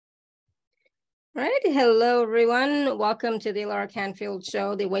All right. Hello, everyone. Welcome to the Laura Canfield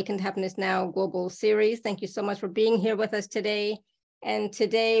Show, the Awaken to Happiness Now Global Series. Thank you so much for being here with us today. And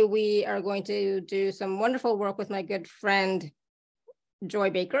today we are going to do some wonderful work with my good friend,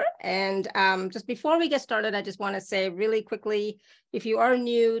 Joy Baker. And just before we get started, I just want to say really quickly, if you are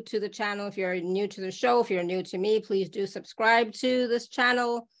new to the channel, if you're new to the show, if you're new to me, please do subscribe to this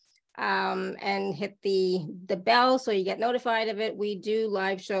channel. And hit the bell so you get notified of it. We do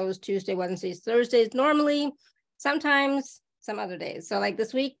live shows Tuesday, Wednesdays, Thursdays, normally, sometimes some other days. So like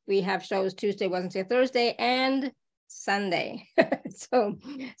this week, we have shows Tuesday, Wednesday, Thursday, and Sunday. so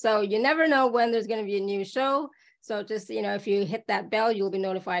you never know when there's going to be a new show. So just, if you hit that bell, you'll be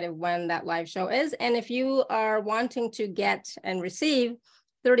notified of when that live show is. And if you are wanting to get and receive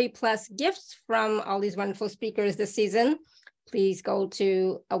 30 plus gifts from all these wonderful speakers this season, please go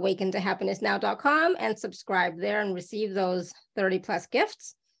to awakentohappinessnow.com and subscribe there and receive those 30 plus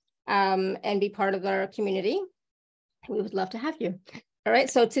gifts and be part of our community. We would love to have you. All right,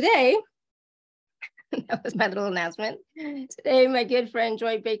 so today, that was my little announcement. Today, my good friend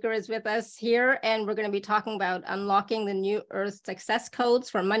Joy Baker is with us here, and we're going to be talking about unlocking the new Earth success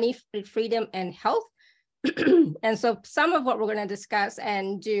codes for money, freedom, and health. And so some of what we're going to discuss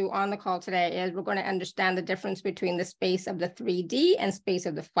and do on the call today is we're going to understand the difference between the space of the 3D and space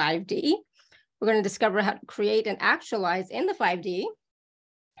of the 5D. We're going to discover how to create and actualize in the 5D.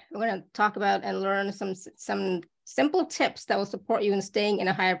 We're going to talk about and learn some simple tips that will support you in staying in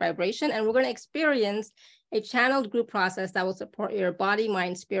a higher vibration. And we're going to experience a channeled group process that will support your body,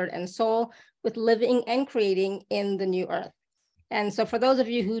 mind, spirit, and soul with living and creating in the new Earth. And so for those of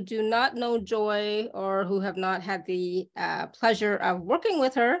you who do not know Joy or who have not had the pleasure of working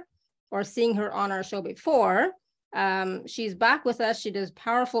with her or seeing her on our show before, she's back with us. She does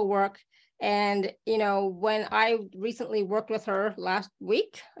powerful work. And, when I recently worked with her last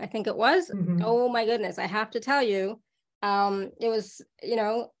week, I think it was, oh my goodness, I have to tell you, it was,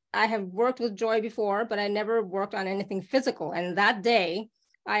 I have worked with Joy before, but I never worked on anything physical. And that day,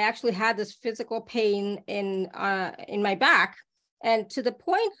 I actually had this physical pain in my back. And to the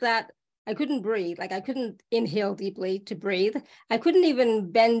point that I couldn't breathe, like I couldn't inhale deeply to breathe. I couldn't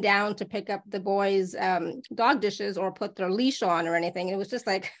even bend down to pick up the boys' dog dishes or put their leash on or anything. It was just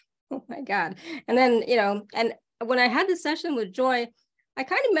like, oh my God. And then, and when I had this session with Joy, I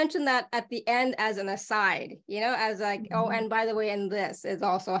kind of mentioned that at the end as an aside, as like, oh, and by the way, and this is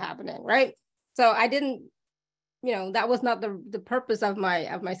also happening, right? So I didn't, that was not the purpose of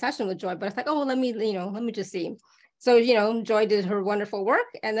my session with Joy, but it's like, oh, let me just see. So, Joy did her wonderful work.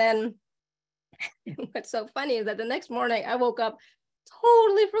 And then what's so funny is that the next morning I woke up,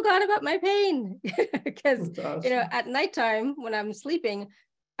 totally forgot about my pain because, awesome. At nighttime when I'm sleeping,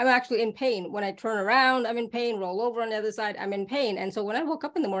 I'm actually in pain. When I turn around, I'm in pain, roll over on the other side, I'm in pain. And so when I woke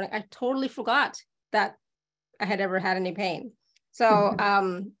up in the morning, I totally forgot that I had ever had any pain. So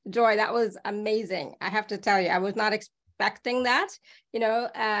Joy, that was amazing. I have to tell you, I was not expecting that, so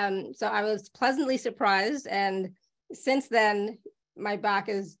I was pleasantly surprised. And since then, my back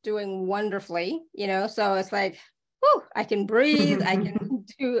is doing wonderfully, so it's like, whew, I can breathe, I can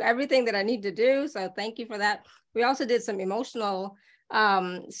do everything that I need to do. So thank you for that. We also did some emotional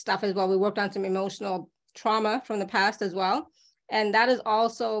stuff as well. We worked on some emotional trauma from the past as well. And that is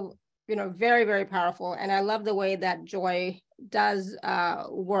also, very, very powerful. And I love the way that Joy does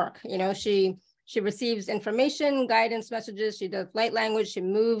work. She receives information, guidance messages, she does light language, she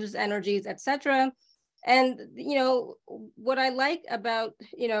moves energies, etc. And, what I like about,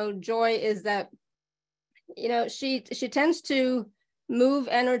 Joy is that, she tends to move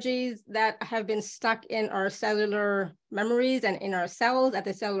energies that have been stuck in our cellular memories and in our cells at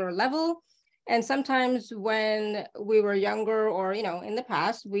the cellular level. And sometimes when we were younger or, in the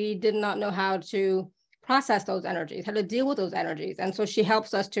past, we did not know how to process those energies, how to deal with those energies. And so she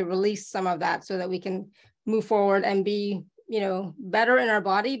helps us to release some of that so that we can move forward and be, better in our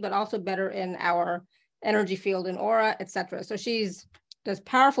body, but also better in our energy field and aura, etc. So she's does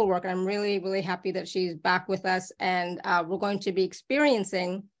powerful work. I'm really, really happy that she's back with us. And we're going to be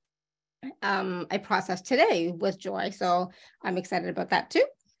experiencing a process today with Joy. So I'm excited about that too.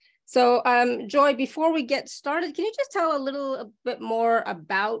 So Joy, before we get started, can you just tell a little bit more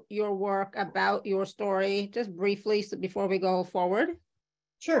about your work, about your story, just briefly, so before we go forward?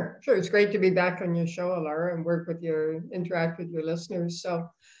 Sure. It's great to be back on your show, Laura, and interact with your listeners. So,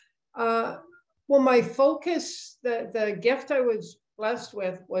 well, my focus, the gift I was blessed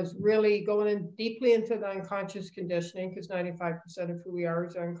with was really going in deeply into the unconscious conditioning, because 95% of who we are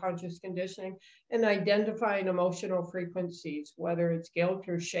is unconscious conditioning, and identifying emotional frequencies, whether it's guilt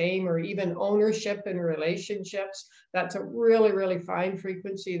or shame or even ownership in relationships. That's a really, really fine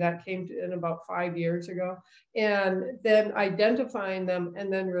frequency that came in about 5 years ago. And then identifying them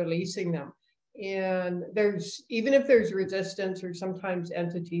and then releasing them. And there's, even if there's resistance or sometimes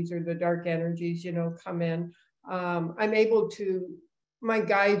entities or the dark energies, come in, I'm able to, my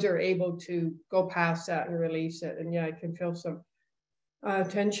guides are able to go past that and release it. And yeah, I can feel some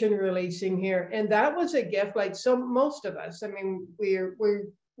tension releasing here. And that was a gift, like most of us. I mean, we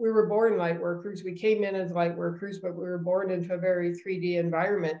were born light workers. We came in as light workers, but we were born into a very 3D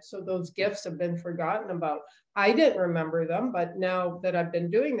environment. So those gifts have been forgotten about. I didn't remember them, but now that I've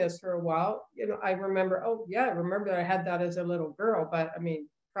been doing this for a while, I remember, oh yeah, I remember that I had that as a little girl, but I mean,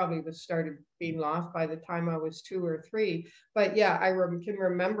 probably was started being lost by the time I was 2 or 3. But yeah, I can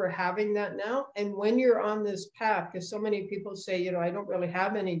remember having that now. And when you're on this path, because so many people say, I don't really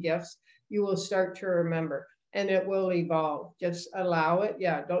have any gifts, you will start to remember, and it will evolve. Just allow it.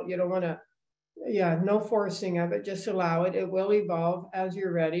 Yeah, you don't want to, no forcing of it. Just allow it. It will evolve as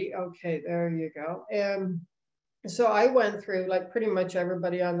you're ready. Okay, there you go. And so I went through, like pretty much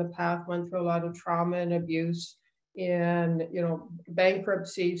everybody on the path went through a lot of trauma and abuse, and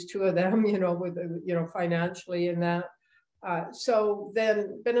bankruptcies, 2 of them, with financially in that. So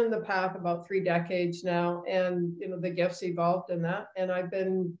then been in the path about 3 decades now, and the gifts evolved in that, and I've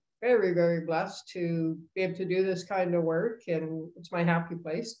been very, very blessed to be able to do this kind of work, and it's my happy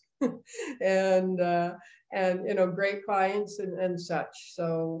place. and great clients and such.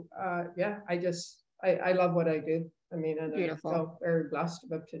 So yeah, I love what I do. I mean, and Beautiful. I feel very blessed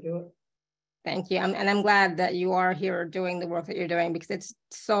about to do it. Thank you. And I'm glad that you are here doing the work that you're doing, because it's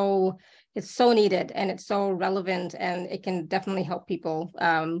so needed and it's so relevant, and it can definitely help people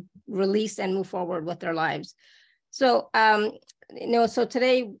release and move forward with their lives. So, so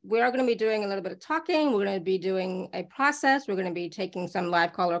today we are going to be doing a little bit of talking. We're going to be doing a process. We're going to be taking some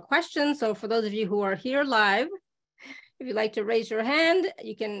live caller questions. So for those of you who are here live, if you'd like to raise your hand,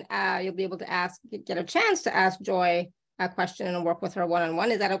 you can, you'll be able to get a chance to ask Joy a question and work with her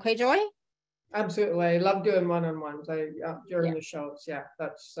one-on-one. Is that okay, Joy? Absolutely. I love doing one-on-ones during the shows. Yeah,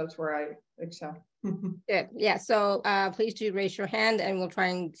 that's where I excel. Good. Yeah. So please do raise your hand, and we'll try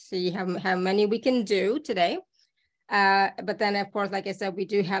and see how many we can do today. But then, of course, like I said, we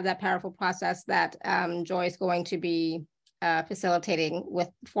do have that powerful process that Joy is going to be facilitating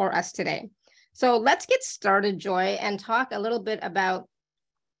for us today. So let's get started, Joy, and talk a little bit about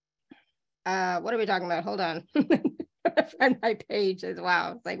what are we talking about? Hold on. Find my page as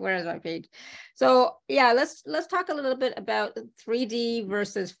well. It's like, where is my page? So yeah, let's talk a little bit about 3D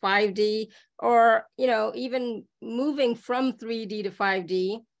versus 5D, or even moving from 3D to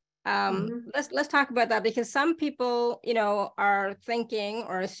 5D. Let's talk about that, because some people are thinking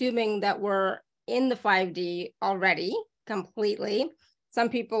or assuming that we're in the 5D already completely. Some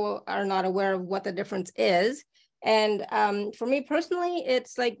people are not aware of what the difference is. And for me personally,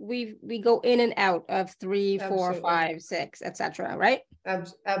 it's like we go in and out of 3, 4, 5, 6, etc. Right?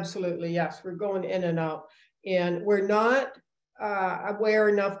 Absolutely, yes. We're going in and out, and we're not aware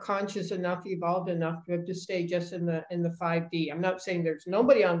enough, conscious enough, evolved enough to stay just in the 5D. I'm not saying there's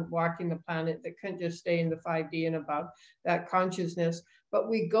nobody on walking the planet that couldn't just stay in the 5D and above that consciousness. But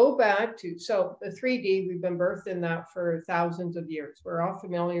we go back to, so the 3D, we've been birthed in that for thousands of years. We're all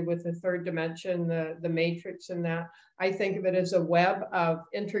familiar with the 3rd dimension, the matrix, and that. I think of it as a web of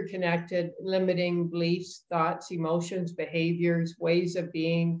interconnected, limiting beliefs, thoughts, emotions, behaviors, ways of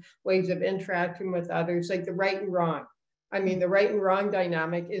being, ways of interacting with others, like the right and wrong. I mean, the right and wrong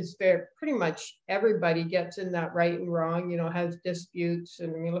dynamic is pretty much everybody gets in that right and wrong, has disputes.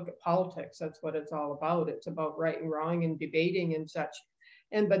 And I mean, look at politics, that's what it's all about. It's about right and wrong and debating and such.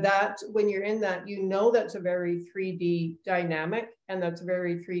 But that's when you're in that, that's a very 3D dynamic, and that's a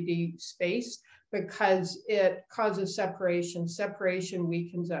very 3D space, because it causes separation. Separation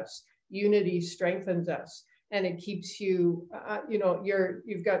weakens us. Unity strengthens us. And it keeps you,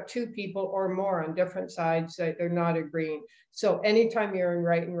 you've got 2 people or more on different sides that they're not agreeing. So anytime you're in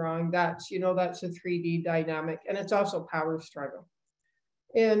right and wrong, that's a 3D dynamic. And it's also power struggle.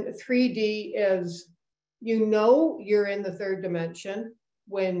 And 3D is, you're in the 3rd dimension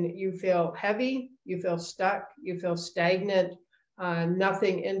when you feel heavy, you feel stuck, you feel stagnant,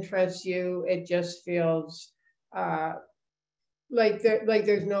 nothing interests you. It just feels like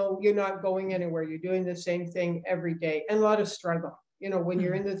there's you're not going anywhere. You're doing the same thing every day, and a lot of struggle. When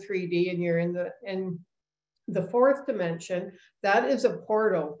you're in the 3D and you're in the 4th dimension, that is a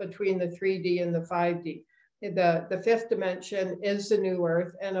portal between the 3D and the 5D. The fifth dimension is the new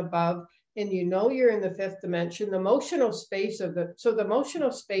earth and above. And you know you're in the fifth dimension. The emotional space of the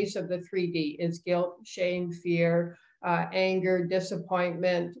 3D is guilt, shame, fear, anger,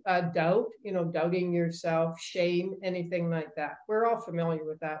 disappointment, doubt, doubting yourself, shame, anything like that. We're all familiar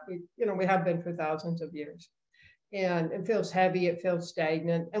with that. We have been for thousands of years. And it feels heavy, it feels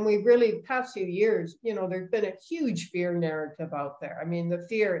stagnant. And we really, past few years, there's been a huge fear narrative out there. I mean, the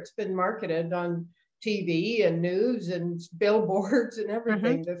fear, it's been marketed on TV and news and billboards and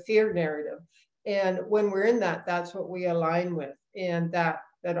everything, the fear narrative. And when we're in that, that's what we align with. And that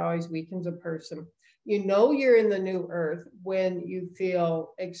always weakens a person. You're in the new earth when you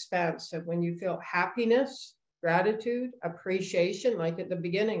feel expansive, when you feel happiness, gratitude, appreciation. Like at the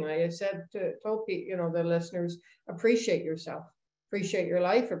beginning, like I said to the listeners, appreciate yourself, appreciate your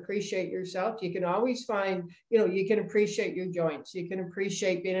life, appreciate yourself. You can always find, you can appreciate your joints. You can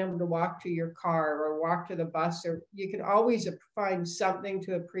appreciate being able to walk to your car or walk to the bus, or you can always find something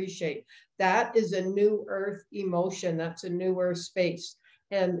to appreciate. That is a new earth emotion. That's a new earth space.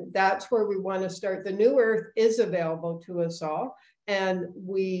 And that's where we want to start. The new earth is available to us all. And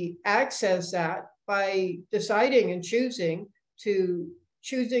we access that by deciding and choosing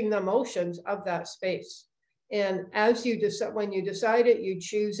the emotions of that space. And as you decide, when you decide it, you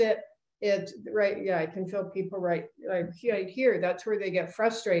choose it. It's right. Yeah, I can feel people right here. That's where they get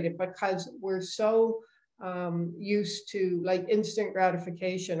frustrated because we're so used to like instant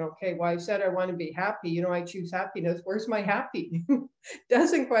gratification. Okay, well, I said I want to be happy. I choose happiness. Where's my happy?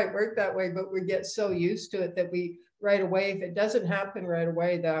 Doesn't quite work that way, but we get so used to it that we right away, if it doesn't happen right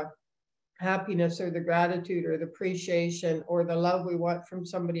away, the happiness or the gratitude or the appreciation or the love we want from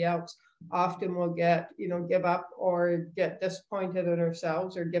somebody else, often we'll get, give up or get disappointed in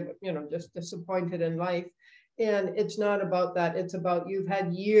ourselves or just disappointed in life. And it's not about that. It's about you've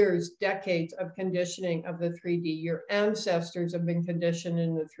had years, decades of conditioning of the 3D. Your ancestors have been conditioned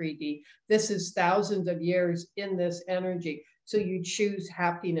in the 3D. This is thousands of years in this energy. So you choose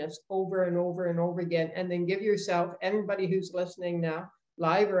happiness over and over and over again. And then give yourself, anybody who's listening now,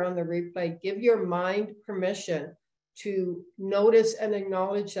 live or on the replay, give your mind permission to notice and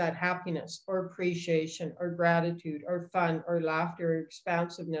acknowledge that happiness or appreciation or gratitude or fun or laughter or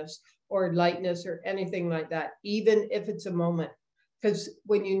expansiveness or lightness or anything like that, even if it's a moment. Because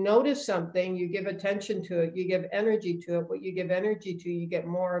when you notice something, you give attention to it, you give energy to it. What you give energy to, you get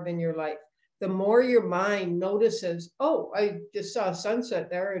more of in your life. The more your mind notices, oh, I just saw a sunset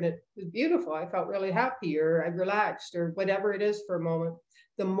there and it was beautiful. I felt really happy or I relaxed or whatever it is for a moment.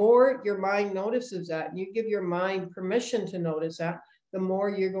 The more your mind notices that, and you give your mind permission to notice that, the more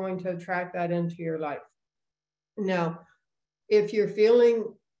you're going to attract that into your life. Now, if you're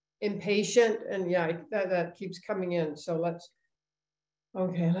feeling impatient, and yeah, that keeps coming in. So let's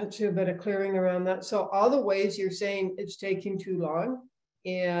do a bit of clearing around that. So all the ways you're saying it's taking too long,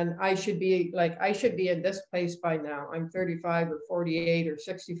 and I should be in this place by now. I'm 35 or 48 or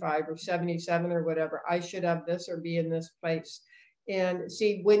 65 or 77 or whatever. I should have this or be in this place. And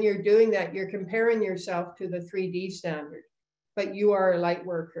see, when you're doing that, you're comparing yourself to the 3D standard, but you are a light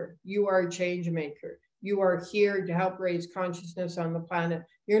worker. You are a change maker. You are here to help raise consciousness on the planet.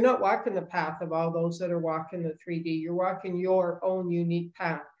 You're not walking the path of all those that are walking the 3D. You're walking your own unique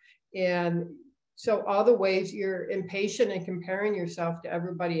path. And so all the ways you're impatient and comparing yourself to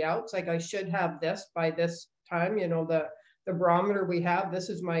everybody else, like I should have this by this time, the barometer we have, this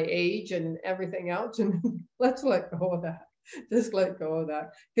is my age and everything else. And let's let go of that. Just let go of that,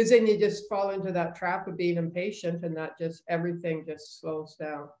 because then you just fall into that trap of being impatient, and that just everything just slows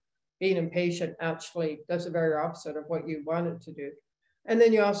down. Being impatient actually does the very opposite of what you want it to do. And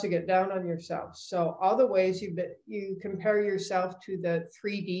then you also get down on yourself. So all the ways you compare yourself to the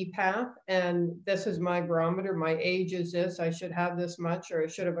 3D path, and this is my barometer, my age is this, I should have this much, or I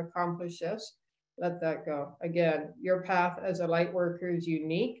should have accomplished this. Let that go. Again, your path as a light worker is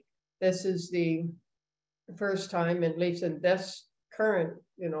unique. This is the first time, at least in this current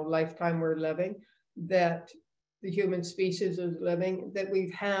lifetime we're living, that the human species is living, that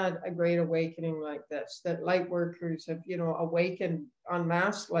we've had a great awakening like this, that light workers have awakened en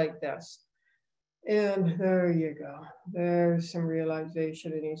masse like this. And there you go. There's some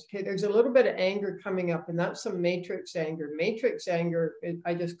realization in these. Okay, there's a little bit of anger coming up, and that's some matrix anger. Matrix anger,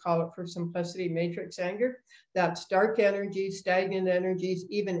 I just call it for simplicity, matrix anger. That's dark energies, stagnant energies,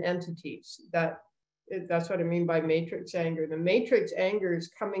 even entities. That's what I mean by matrix anger. The matrix anger is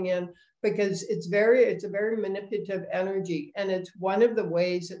coming in because it's a very manipulative energy. And it's one of the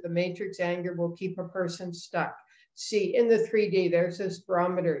ways that the matrix anger will keep a person stuck. See, in the 3D, there's this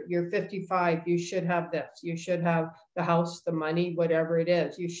barometer. You're 55, you should have this. You should have the house, the money, whatever it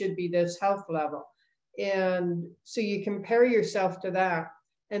is. You should be this health level. And so you compare yourself to that,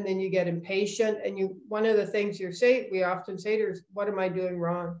 and then you get impatient. And one of the things we often say to us, what am I doing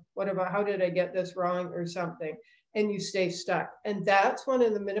wrong? How did I get this wrong or something? And you stay stuck. And that's one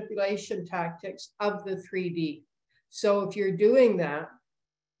of the manipulation tactics of the 3D. So if you're doing that,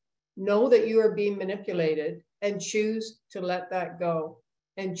 know that you are being manipulated and choose to let that go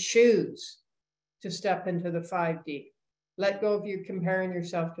and choose to step into the 5D. Let go of you comparing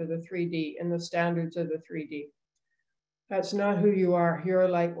yourself to the 3D and the standards of the 3D. That's not who you are. You're a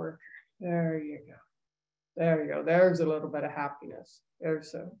light worker. There you go. There you go. There's a little bit of happiness.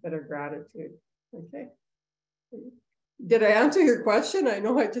 There's a bit of gratitude. Okay. Did I answer your question? I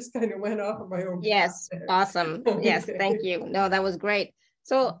know I just kind of went off of my own. Yes. Awesome. Okay. Yes. Thank you. No, that was great.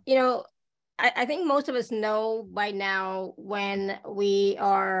 So, I think most of us know by now when we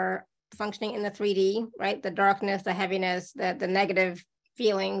are functioning in the 3D, right? The darkness, the heaviness, the negative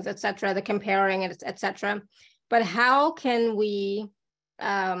feelings, etc., the comparing, etc. But how can we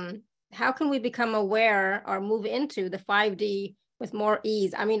become aware or move into the 5D with more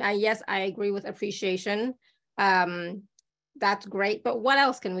ease? I mean, yes, I agree with appreciation. That's great. But what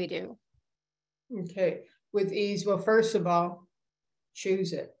else can we do? Okay, with ease. Well, first of all,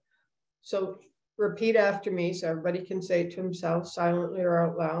 choose it. So repeat after me so everybody can say it to himself silently or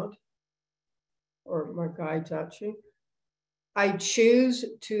out loud, or my guides actually. I choose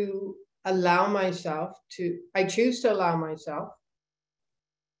to allow myself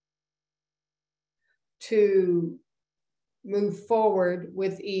to move forward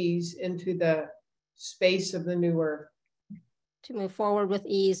with ease into the space of the new earth. To move forward with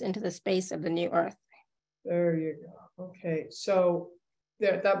ease into the space of the new earth. There you go. Okay, so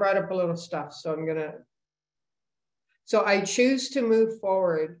that brought up a little stuff. So I choose to move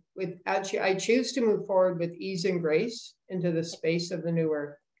forward with ease and grace into the space of the new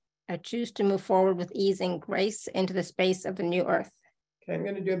earth. I choose to move forward with ease and grace into the space of the new earth. Okay, I'm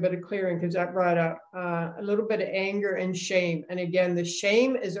going to do a bit of clearing because that brought up a little bit of anger and shame. And again, the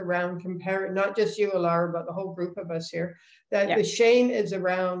shame is around comparing, not just you, Alara, but the whole group of us here, the shame is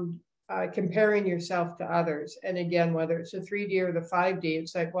around comparing yourself to others. And again, whether it's the 3D or the 5D,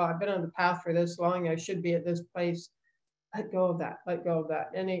 it's like, well, I've been on the path for this long. I should be at this place. Let go of that. Let go of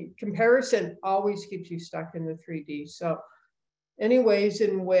that. Any comparison always keeps you stuck in the 3D. So any ways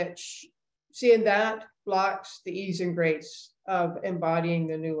in which seeing that blocks the ease and grace of embodying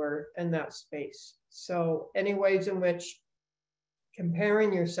the new earth and that space. So any ways in which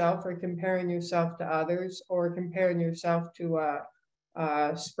comparing yourself to others, or comparing yourself to a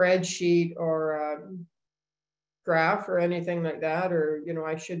spreadsheet or a graph or anything like that, or,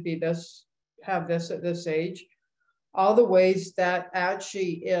 I should be this, have this at this age, all the ways that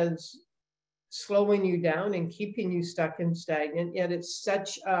actually is slowing you down and keeping you stuck and stagnant, yet it's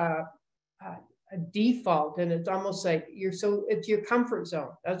such a default, and it's almost like it's your comfort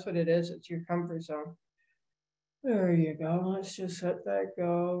zone. That's what it is. It's your comfort zone. There you go. Let's just let that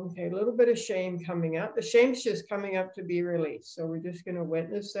go. Okay, a little bit of shame coming up. The shame's just coming up to be released. So we're just going to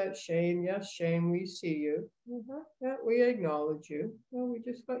witness that shame. Yes, shame, we see you. Yeah, we acknowledge you. Well, we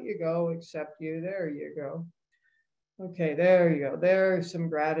just let you go, accept you. There you go. Okay, there you go. There's some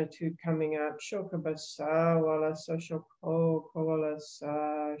gratitude coming up. Shokabasa wala sa shoko kawala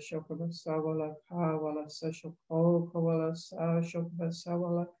sa shokabasa wala ka wala sa shoko kawala sa shokabasa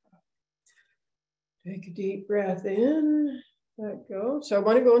wala ka. Take a deep breath in. Let go. So I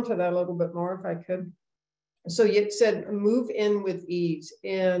want to go into that a little bit more if I could. So you said move in with ease.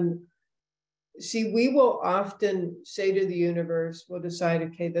 And see, we will often say to the universe, we'll decide,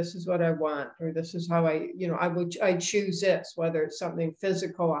 okay, this is what I want, or this is how I choose this, whether it's something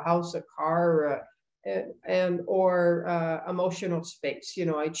physical, a house, a car, or emotional space.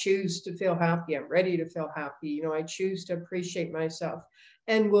 I choose to feel happy. I'm ready to feel happy. I choose to appreciate myself.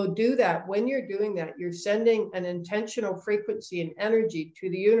 And we'll do that. When you're doing that, you're sending an intentional frequency and energy to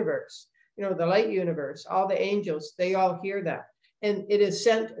the universe, the light universe, all the angels, they all hear that. And it is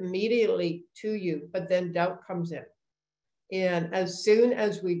sent immediately to you, but then doubt comes in. And as soon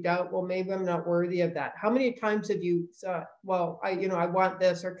as we doubt, well, maybe I'm not worthy of that. How many times have you thought, well, I want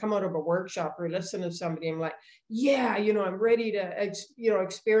this, or come out of a workshop or listen to somebody and I'm like, yeah, I'm ready to,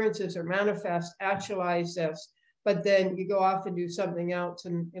 experience this or manifest, actualize this. But then you go off and do something else,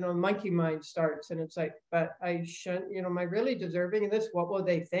 and monkey mind starts, and it's like, but I shouldn't, am I really deserving of this? What will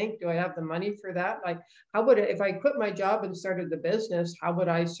they think? Do I have the money for that? Like, how would if I quit my job and started the business, how would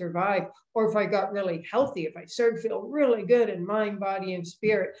I survive? Or if I got really healthy, if I started to feel really good in mind, body, and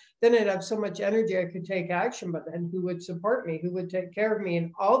spirit, then I'd have so much energy I could take action. But then who would support me? Who would take care of me?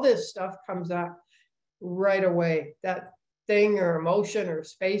 And all this stuff comes up right away. That thing or emotion or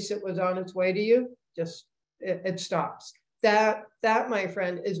space that was on its way to you, just, it stops. That, my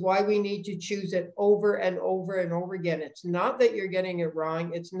friend, is why we need to choose it over and over and over again. It's not that you're getting it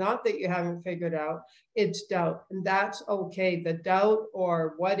wrong. It's not that you haven't figured out. It's doubt. And that's okay. The doubt,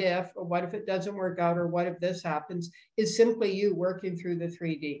 or what if it doesn't work out, or what if this happens, is simply you working through the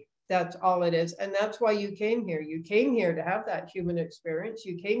 3D. That's all it is. And that's why you came here. You came here to have that human experience.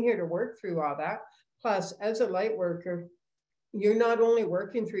 You came here to work through all that. Plus, as a light worker, you're not only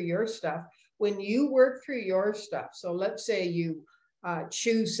working through your stuff. When you work through your stuff, so let's say you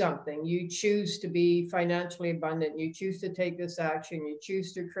choose something, you choose to be financially abundant, you choose to take this action, you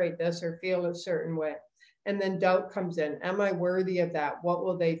choose to create this or feel a certain way. And then doubt comes in. Am I worthy of that? What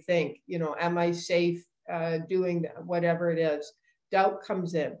will they think? You know, am I safe doing whatever it is? Doubt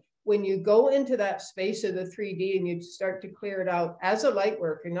comes in. When you go into that space of the 3D and you start to clear it out as a light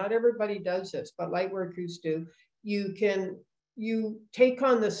worker, not everybody does this, but light workers do, you take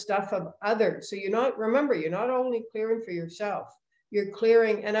on the stuff of others. So remember, you're not only clearing for yourself, you're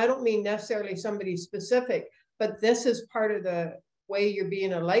clearing, and I don't mean necessarily somebody specific, but this is part of the way you're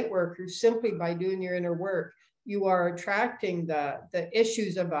being a light worker. Simply by doing your inner work, you are attracting the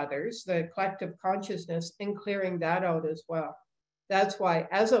issues of others, the collective consciousness, and clearing that out as well. That's why,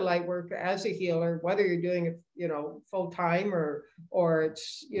 as a light worker, as a healer, whether you're doing it, you know, full time or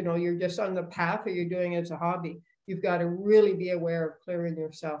it's, you know, you're just on the path, or you're doing it as a hobby, you've got to really be aware of clearing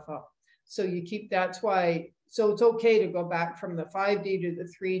yourself up. So you keep, that's why, so it's okay to go back from the 5D to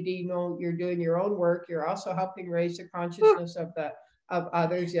the 3D. No, you're doing your own work. You're also helping raise the consciousness of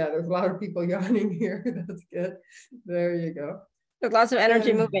others. Yeah, there's a lot of people yawning here. That's good. There you go. There's lots of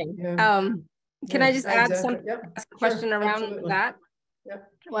energy moving. Yeah. Can I just add exactly. ask a question around absolutely. that? Yep.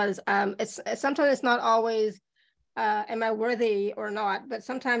 Was it's sometimes it's not always am I worthy or not, but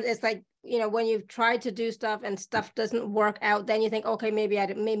sometimes it's like, you know, when you've tried to do stuff and stuff doesn't work out, then you think, okay, maybe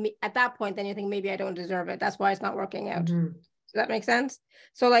at that point, then you think maybe I don't deserve it. That's why it's not working out. Mm-hmm. Does that make sense?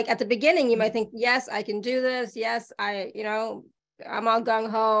 So like at the beginning, you might think, yes, I can do this. Yes, you know, I'm all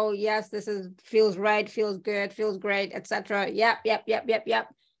gung ho. Yes, this feels right, feels good, feels great, etc. Yep.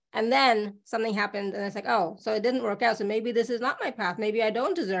 And then something happened and it's like, oh, so it didn't work out. So maybe this is not my path. Maybe I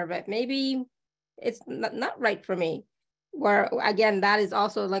don't deserve it. Maybe it's not right for me. Where again, that is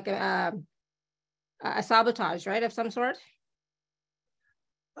also like a sabotage, right, of some sort.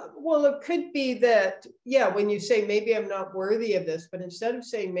 Well, it could be that, yeah, when you say maybe I'm not worthy of this, but instead of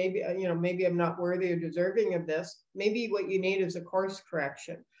saying maybe, you know, maybe I'm not worthy or deserving of this, maybe what you need is a course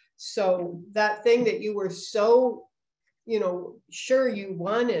correction. So that thing that you were so, you know, sure you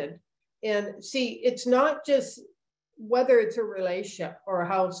wanted, and see, it's not just whether it's a relationship or a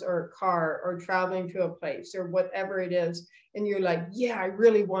house or a car or traveling to a place or whatever it is, and you're like, yeah, I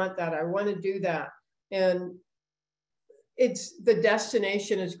really want that. I want to do that. And it's the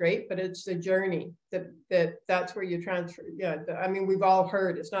destination is great, but it's the journey that's where you transfer. Yeah, I mean, we've all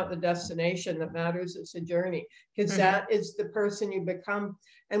heard it's not the destination that matters, it's the journey, because that is the person you become.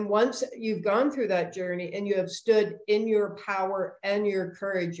 And once you've gone through that journey and you have stood in your power and your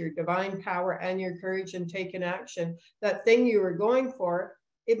courage, your divine power and your courage, and taken action, that thing you were going for,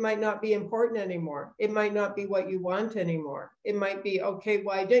 it might not be important anymore. It might not be what you want anymore. It might be, okay,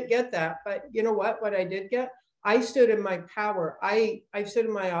 well, I didn't get that, but you know what I did get? I stood in my power. I stood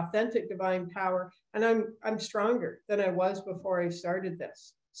in my authentic divine power, and I'm stronger than I was before I started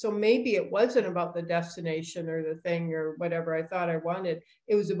this. So maybe it wasn't about the destination or the thing or whatever I thought I wanted.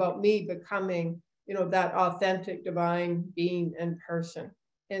 It was about me becoming, you know, that authentic divine being and person.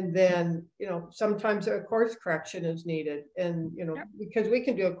 And then, you know, sometimes a course correction is needed. And, you know, because we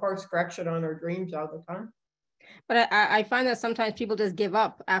can do a course correction on our dreams all the time. But I find that sometimes people just give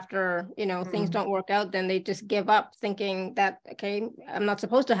up after, you know, things don't work out. Then they just give up thinking that, okay, I'm not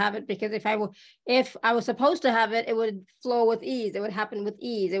supposed to have it, because if I was supposed to have it, it would flow with ease. It would happen with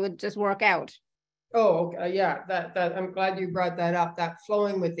ease. It would just work out. Oh, okay. Yeah, that I'm glad you brought that up. That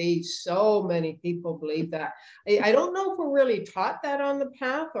flowing with ease. So many people believe that. I don't know if we're really taught that on the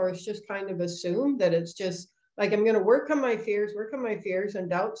path, or it's just kind of assumed that it's just like, I'm going to work on my fears and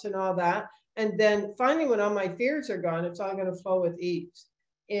doubts and all that. And then finally, when all my fears are gone, it's all going to flow with ease.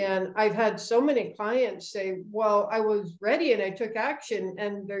 And I've had so many clients say, well, I was ready and I took action,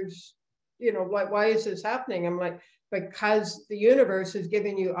 and there's, you know, why is this happening? I'm like, because the universe is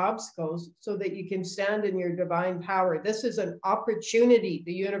giving you obstacles so that you can stand in your divine power. This is an opportunity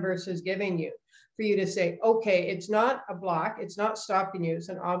the universe is giving you for you to say, okay, it's not a block, it's not stopping you, it's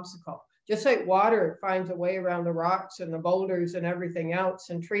an obstacle. Just like water finds a way around the rocks and the boulders and everything else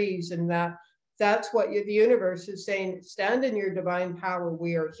and trees, and that's what the universe is saying. Stand in your divine power.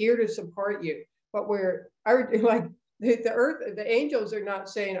 We are here to support you. But like, The earth, the angels are not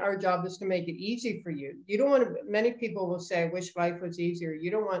saying our job is to make it easy for you. You don't want to, many people will say, I wish life was easier.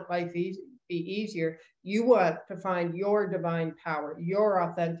 You don't want life be easier. You want to find your divine power, your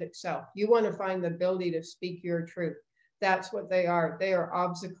authentic self. You want to find the ability to speak your truth. That's what they are. They are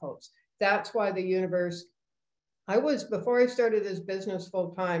obstacles. That's why the universe, before I started this business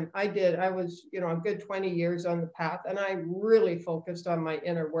full time, I was, a good 20 years on the path, and I really focused on my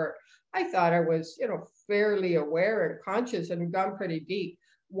inner work. I thought I was, fairly aware and conscious and gone pretty deep.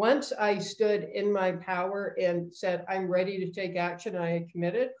 Once I stood in my power and said, I'm ready to take action, I had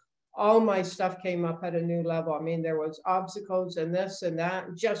committed, all my stuff came up at a new level. I mean, there was obstacles and this and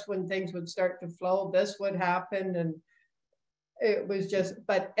that. Just when things would start to flow, this would happen. And it was just,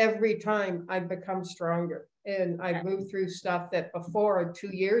 but every time I'd become stronger. And I moved through stuff that before, 2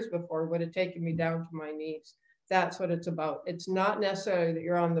 years before, would have taken me down to my knees. That's what it's about. It's not necessarily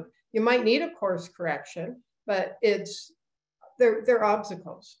that you might need a course correction, but they're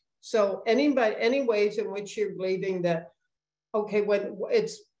obstacles. So any ways in which you're believing that, okay, when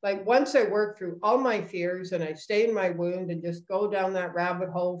it's like, once I work through all my fears and I stay in my wound and just go down that rabbit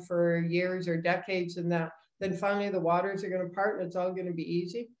hole for years or decades and that, then finally the waters are going to part and it's all going to be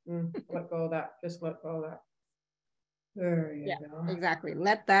easy. Let go of that. Just let go of that. There you go. Exactly.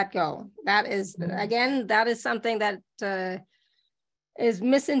 Let that go. That is, again, that is something that is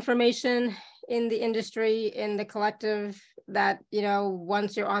misinformation in the industry, in the collective, that,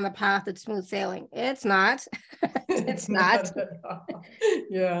 once you're on the path, it's smooth sailing. It's not. It's not.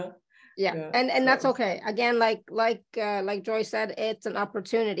 Yeah. And that's okay. Again, like Joy said, it's an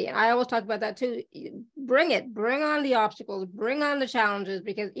opportunity. And I always talk about that too. Bring on the obstacles, bring on the challenges,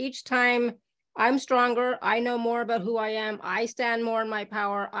 because each time I'm stronger, I know more about who I am, I stand more in my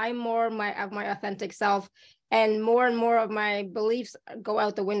power, I'm more of my authentic self, and more of my beliefs go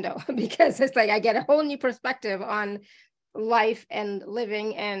out the window, because it's like I get a whole new perspective on life and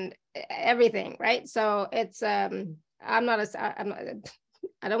living and everything, right? So it's I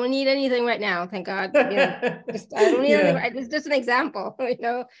don't need anything right now, thank God. I don't need anything. It's just an example,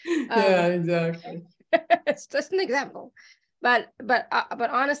 yeah, exactly. It's just an example. But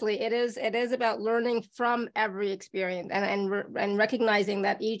honestly, it is about learning from every experience and recognizing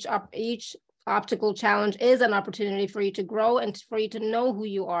that each obstacle challenge is an opportunity for you to grow and for you to know who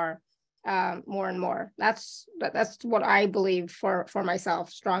you are more and more. That's what I believe for myself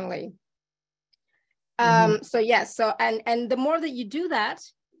strongly. So yes, and the more that you do that,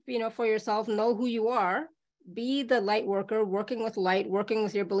 for yourself, know who you are, be the light worker, working with light, working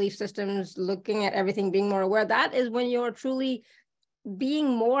with your belief systems, looking at everything, being more aware. That is when you're truly being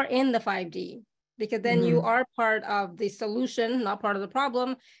more in the 5D, because then you are part of the solution, not part of the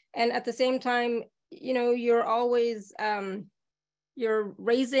problem. And at the same time, you're always you're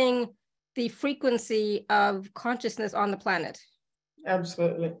raising the frequency of consciousness on the planet.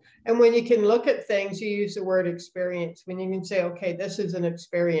 Absolutely. And when you can look at things, you use the word experience. When you can say, okay, this is an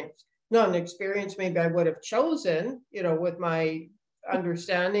experience, not an experience maybe I would have chosen, with my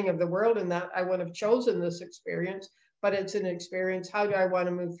understanding of the world, and that I would have chosen this experience, but it's an experience. How do I want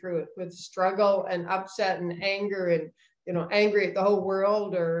to move through it? With struggle and upset and anger and, angry at the whole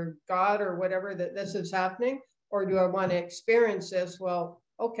world or God or whatever that this is happening? Or do I want to experience this? Well,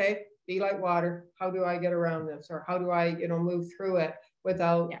 okay, be like water. How do I get around this? Or how do I, move through it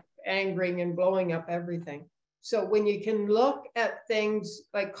without angering and blowing up everything? So when you can look at things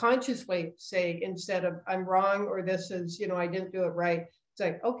like consciously, say, instead of I'm wrong, or this is, I didn't do it right. It's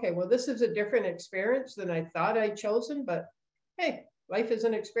like, okay, well, this is a different experience than I thought I'd chosen, but hey, life is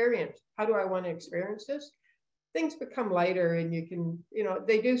an experience. How do I want to experience this? Things become lighter and you can,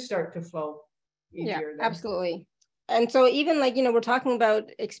 they do start to flow easier. Yeah, absolutely. And so even like, we're talking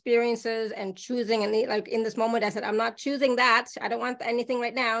about experiences and choosing, and like in this moment, I said, I'm not choosing that. I don't want anything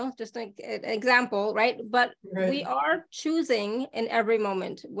right now, just an example, right? But we are choosing in every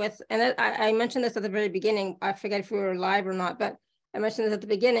moment and I mentioned this at the very beginning. I forget if we were live or not, but I mentioned this at the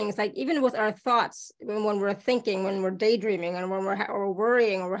beginning. It's like, even with our thoughts, when we're thinking, when we're daydreaming, and when we're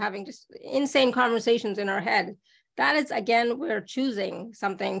worrying, or we're having just insane conversations in our head, that is, again, we're choosing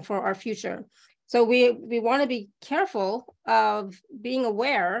something for our future. So we want to be careful of being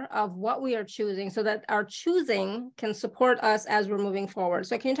aware of what we are choosing, so that our choosing can support us as we're moving forward.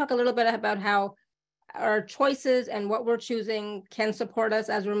 So can you talk a little bit about how our choices and what we're choosing can support us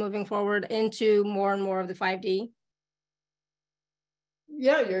as we're moving forward into more and more of the 5D?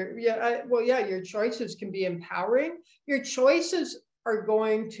 Yeah, your choices can be empowering. Your choices are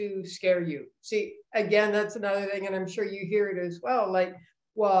going to scare you. See, again, that's another thing, and I'm sure you hear it as well. Like,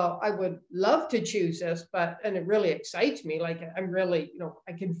 well, I would love to choose this, and it really excites me. Like I'm really,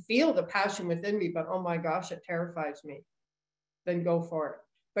 I can feel the passion within me, but oh my gosh, it terrifies me. Then go for it.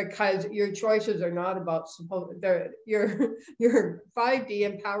 Because your choices are not about your 5D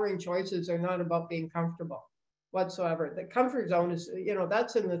empowering choices are not about being comfortable whatsoever. The comfort zone is,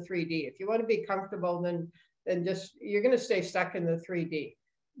 that's in the 3D. If you want to be comfortable, then just you're going to stay stuck in the 3D.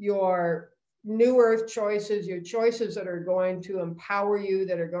 Your new earth choices, your choices that are going to empower you,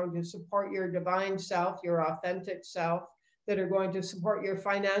 that are going to support your divine self, your authentic self, that are going to support your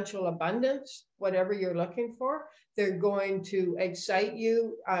financial abundance, whatever you're looking for. They're going to excite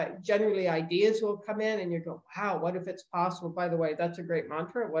you. Generally, ideas will come in and you go, wow, what if it's possible? By the way, that's a great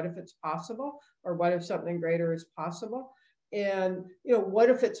mantra. What if it's possible? Or what if something greater is possible? And, what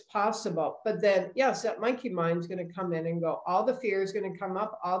if it's possible? But then, yes, that monkey mind is going to come in and go, all the fear is going to come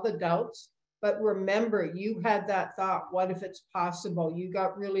up, all the doubts. But remember, you had that thought, what if it's possible? You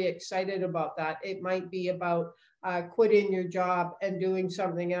got really excited about that. It might be about quitting your job and doing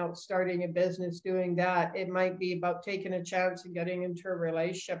something else, starting a business, doing that. It might be about taking a chance and getting into a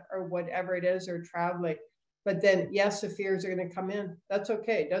relationship or whatever it is, or traveling. But then, yes, the fears are going to come in. That's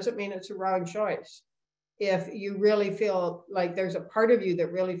okay. Doesn't mean it's a wrong choice. If you really feel like there's a part of you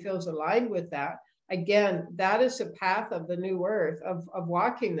that really feels aligned with that, again, that is the path of the new earth, of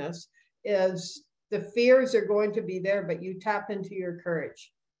walking this, is the fears are going to be there, but you tap into your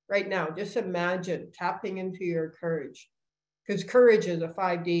courage. Right now, just imagine tapping into your courage, because courage is a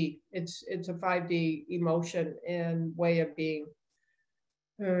 5D. It's a 5D emotion and way of being.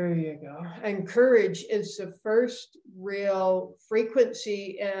 There you go. And courage is the first real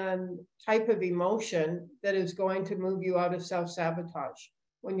frequency and type of emotion that is going to move you out of self-sabotage.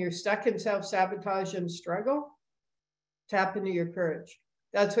 When you're stuck in self-sabotage and struggle, tap into your courage.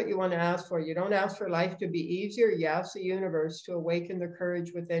 That's what you want to ask for. You don't ask for life to be easier. You ask the universe to awaken the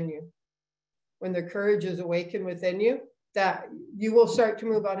courage within you. When the courage is awakened within you, that you will start to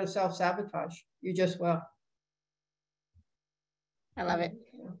move out of self-sabotage. You just will. I love it.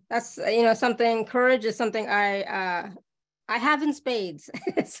 That's, something, courage is something I have in spades.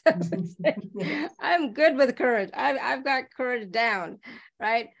 I'm good with courage. I've got courage down,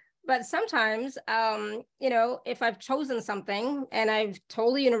 right? But sometimes, if I've chosen something and I've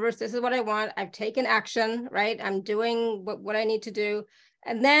told the universe, this is what I want, I've taken action, right? I'm doing what I need to do.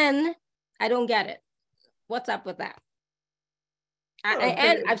 And then I don't get it. What's up with that?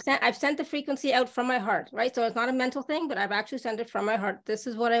 And I've sent the frequency out from my heart, right? So it's not a mental thing, but I've actually sent it from my heart. This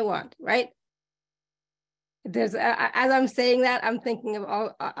is what I want, right? There's as I'm saying that, I'm thinking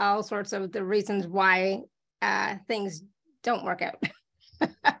of all sorts of the reasons why things don't work out.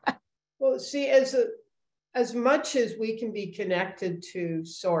 Well, see, as much as we can be connected to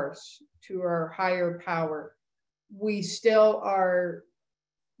source, to our higher power, we still are,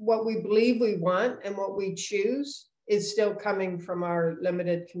 what we believe we want and what we choose is still coming from our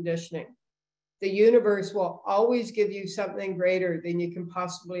limited conditioning. The universe will always give you something greater than you can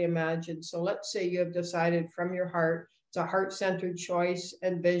possibly imagine. So let's say you have decided from your heart, it's a heart-centered choice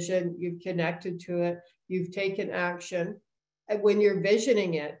and vision, you've connected to it, you've taken action. And when you're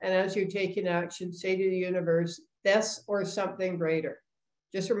visioning it, and as you're taking action, say to the universe, this or something greater.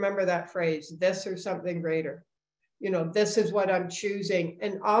 Just remember that phrase, this or something greater. This is what I'm choosing.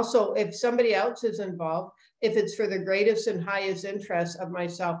 And also, if somebody else is involved, if it's for the greatest and highest interest of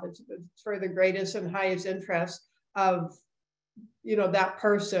myself, it's for the greatest and highest interest of, that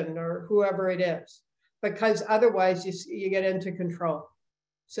person or whoever it is, because otherwise you get into control.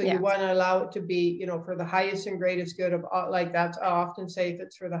 So you want to allow it to be, for the highest and greatest good of all. Like that's, I often say, if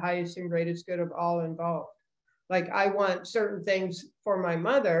it's for the highest and greatest good of all involved. Like I want certain things for my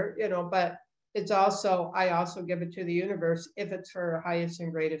mother, but it's also, I also give it to the universe if it's for highest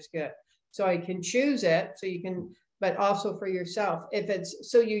and greatest good. So I can choose it, so you can, but also for yourself. If it's,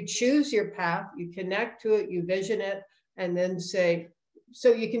 so you choose your path, you connect to it, you vision it, and then say,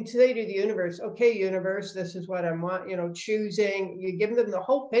 so you can say to the universe, okay, universe, this is what I want, choosing, you give them the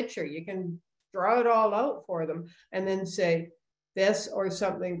whole picture, you can draw it all out for them, and then say, this or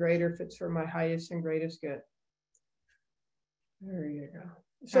something greater if it's for my highest and greatest good. There you go.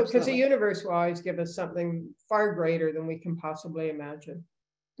 So, because the universe will always give us something far greater than we can possibly imagine.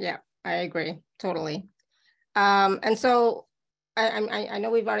 Yeah, I agree, totally. And so I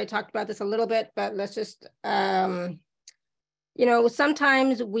know we've already talked about this a little bit, but let's just,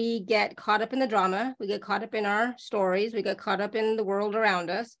 sometimes we get caught up in the drama, we get caught up in our stories, we get caught up in the world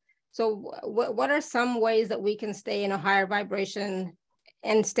around us. So what are some ways that we can stay in a higher vibration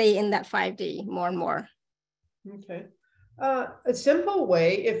and stay in that 5D more and more? Okay. A simple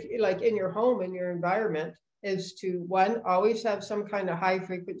way, if like in your home, in your environment, is to, one, always have some kind of high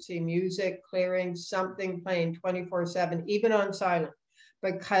frequency music, clearing, something playing 24/7, even on silent.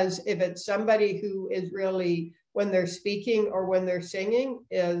 Because if it's somebody who is really, when they're speaking or when they're singing,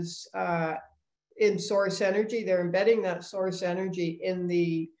 is in source energy, they're embedding that source energy in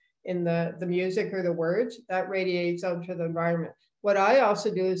the music or the words, that radiates out to the environment. What I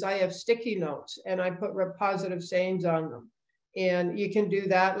also do is I have sticky notes and I put positive sayings on them. And you can do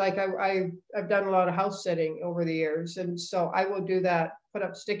that. Like I've done a lot of house sitting over the years. And so I will do that, put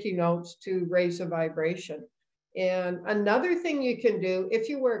up sticky notes to raise the vibration. And another thing you can do, if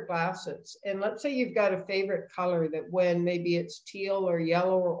you wear glasses, and let's say you've got a favorite color that when maybe it's teal or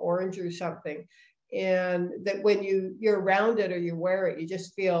yellow or orange or something, and that when you're around it or you wear it, you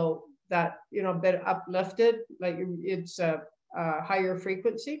just feel that, you know, a bit uplifted, like it's a higher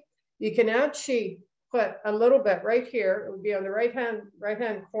frequency. You can actually put a little bit right here, it would be on the right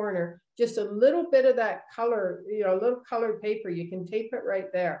hand corner, just a little bit of that color, you know, a little colored paper, you can tape it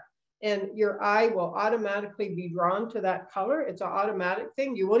right there. And your eye will automatically be drawn to that color. It's an automatic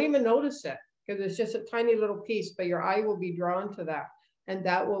thing. You won't even notice it because it's just a tiny little piece, but your eye will be drawn to that. And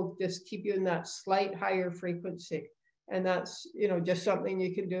that will just keep you in that slight higher frequency. And that's, you know, just something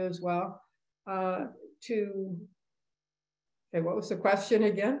you can do as well. Okay, what was the question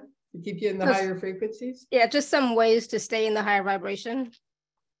again? To keep you in the higher frequencies? Yeah, just some ways to stay in the higher vibration.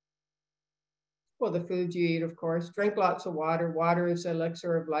 Well, the food you eat, of course. Drink lots of water. Water is the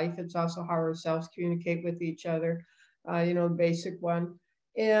elixir of life. It's also how our cells communicate with each other, you know, basic one.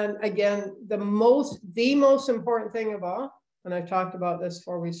 And again, the most important thing of all, and I've talked about this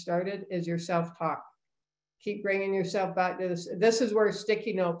before we started, is your self-talk. Keep bringing yourself back to this. This is where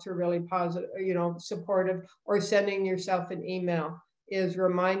sticky notes are really positive, you know, supportive, or sending yourself an email is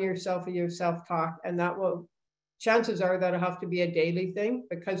remind yourself of your self-talk. And that will, chances are that'll have to be a daily thing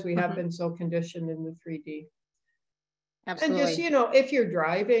because we have been so conditioned in the 3D. Absolutely. And just, you know, if you're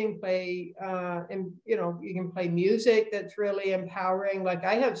driving, play, and, you know, you can play music that's really empowering. Like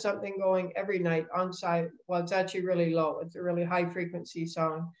I have something going every night on site. Well, it's actually really low. It's a really high frequency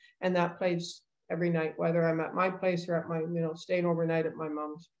song. And that plays every night, whether I'm at my place or at my, you know, staying overnight at my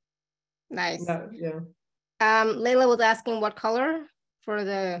mom's. Nice. Yeah. Layla was asking what color for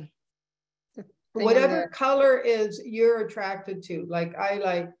the whatever color is you're attracted to. Like I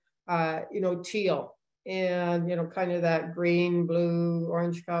like, you know, teal and, you know, kind of that green, blue,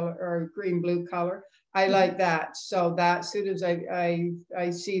 orange color or green, blue color. I like that. So that as soon as I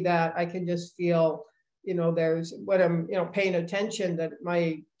see that, I can just feel, you know, there's what I'm, you know, paying attention that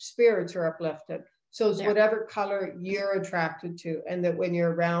my spirits are uplifted. So it's whatever color you're attracted to. And that when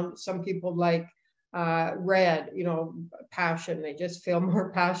you're around, some people like red, you know, passion, they just feel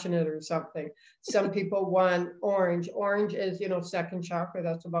more passionate or something. Some people want orange. Orange is, you know, second chakra.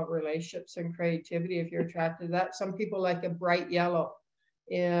 That's about relationships and creativity if you're attracted to that. Some people like a bright yellow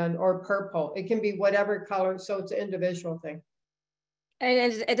or purple. It can be whatever color. So it's an individual thing.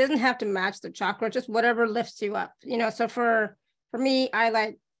 And it doesn't have to match the chakra, just whatever lifts you up, you know. So for me, I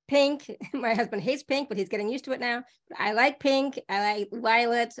like pink. My husband hates pink, but he's getting used to it now. I like pink. I like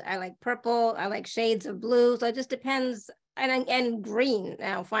violet. I like purple. I like shades of blue. So it just depends. And green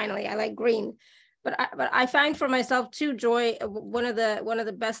now. Finally, I like green. But I find for myself too, Joy, one of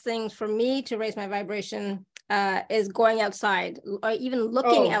the best things for me to raise my vibration is going outside, or even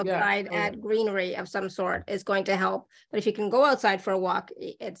looking outside at greenery of some sort is going to help. But if you can go outside for a walk,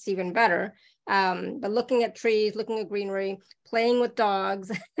 it's even better. But looking at trees, looking at greenery, playing with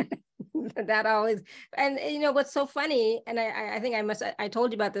dogs, that always, and you know, what's so funny, and I think I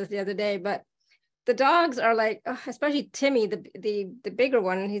told you about this the other day, but the dogs are like, especially Timmy, the bigger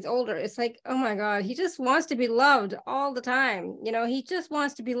one, he's older. It's like, oh my God, he just wants to be loved all the time. You know, he just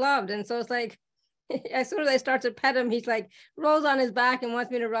wants to be loved. And so it's like, as soon as I start to pet him, he's like rolls on his back and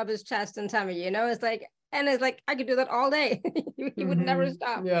wants me to rub his chest and tummy, you know. It's like, and it's like, I could do that all day. He would never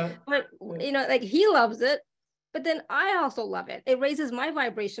stop. But you know, like he loves it, but then I also love it. It raises my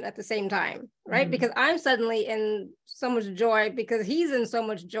vibration at the same time, right? Because I'm suddenly in so much joy because he's in so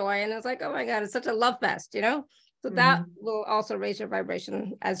much joy. And it's like, oh my God, it's such a love fest, you know? So that will also raise your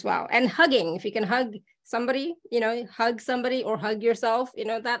vibration as well. And hugging, if you can hug somebody, you know, hug somebody or hug yourself, you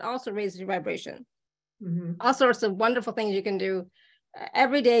know, that also raises your vibration. All sorts of wonderful things you can do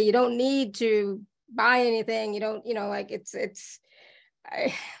every day. You don't need to buy anything. You don't, you know, like it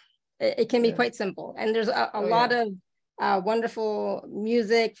can be quite simple. And there's a lot of wonderful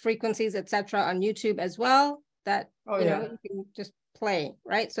music, frequencies, etc. on YouTube as well that, you know, you can just play,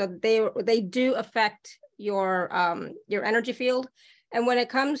 right? So they do affect your energy field. And when it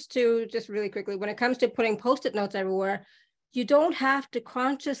comes to, just really quickly, when it comes to putting Post-it notes everywhere, you don't have to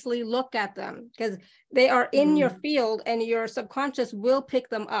consciously look at them because they are in your field and your subconscious will pick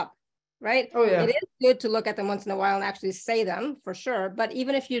them up, right? Oh, yeah. It is good to look at them once in a while and actually say them for sure. But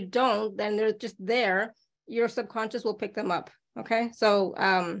even if you don't, then they're just there. Your subconscious will pick them up. Okay. So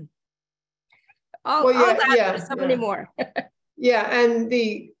I'll add so many more. Yeah. And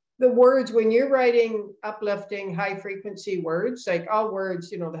the words, when you're writing uplifting high frequency words, like all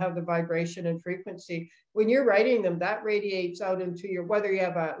words, you know, they have the vibration and frequency. When you're writing them, that radiates out into your, whether you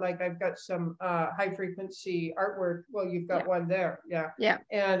have a, like I've got some high frequency artwork. Well, you've got one there. Yeah. Yeah.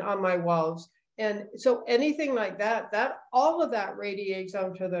 And on my walls. And so anything like that, all of that radiates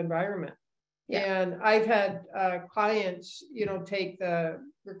out to the environment. Yeah. And I've had clients, you know, take the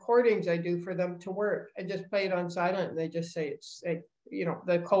recordings I do for them to work and just play it on silent. And they just say you know,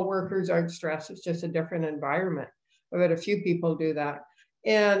 the coworkers aren't stressed. It's just a different environment. I've had a few people do that.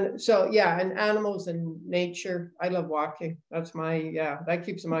 And so, yeah, and animals and nature. I love walking. That's that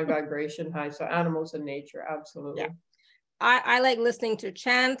keeps my vibration high. So animals and nature, absolutely. Yeah. I like listening to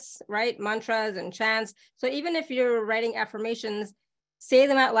chants, right? Mantras and chants. So even if you're writing affirmations, say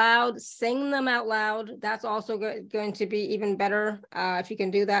them out loud, sing them out loud. That's also going to be even better if you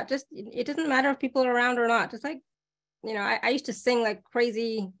can do that. Just, it doesn't matter if people are around or not. Just like, you know, I used to sing like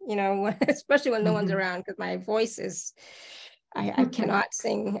crazy, you know, especially when no one's around, because my voice is, I cannot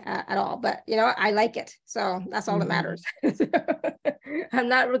sing at all, but, you know, I like it. So that's all that matters. I'm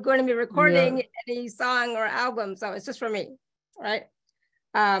not going to be recording any song or album. So it's just for me, right?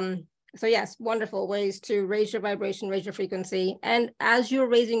 So yes, wonderful ways to raise your vibration, raise your frequency. And as you're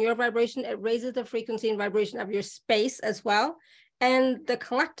raising your vibration, it raises the frequency and vibration of your space as well. And the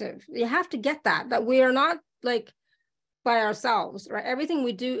collective, you have to get that we are not like by ourselves, right? Everything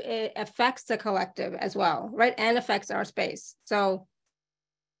we do, it affects the collective as well, right? And affects our space. So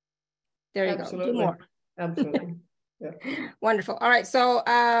there you go. Do more. Absolutely. Yeah. Wonderful. All right. So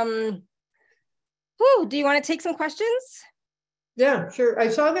do you want to take some questions? Yeah, sure. I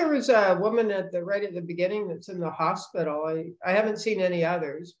saw there was a woman right at the beginning that's in the hospital. I haven't seen any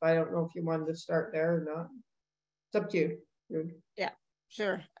others, but I don't know if you wanted to start there or not. It's up to you. Yeah,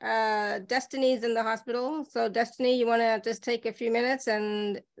 sure. Destiny's in the hospital. So Destiny, you want to just take a few minutes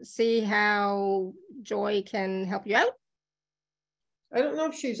and see how Joy can help you out? I don't know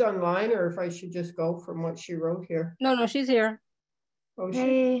if she's online or if I should just go from what she wrote here. No, she's here. Oh,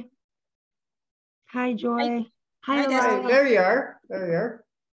 hey. Hi, Joy. Hi, Destiny. There you are.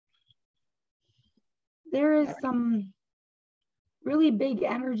 There is some really big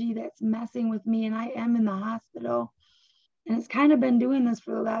energy that's messing with me, and I am in the hospital. And it's kind of been doing this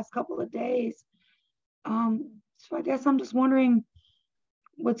for the last couple of days. So I guess I'm just wondering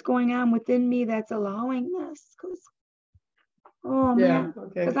what's going on within me that's allowing this.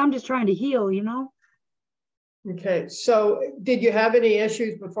 Because I'm just trying to heal, you know? Okay, so did you have any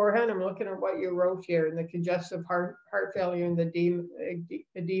issues beforehand? I'm looking at what you wrote here in the congestive heart failure and the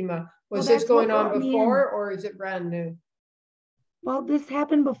edema. Was this going on before or is it brand new? Well, this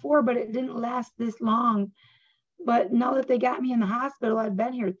happened before, but it didn't last this long. But now that they got me in the hospital, I've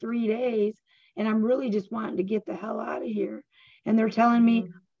been here 3 days and I'm really just wanting to get the hell out of here. And they're telling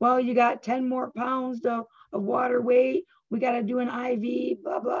me, well, you got 10 more pounds of water weight. We got to do an IV,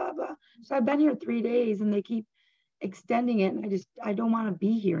 blah, blah, blah. So I've been here 3 days and they keep extending it. And I don't want to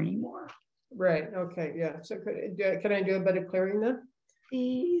be here anymore. Right. Okay. Yeah. So can I do a bit of clearing then?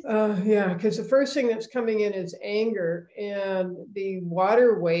 Please. Yeah, because the first thing that's coming in is anger, and the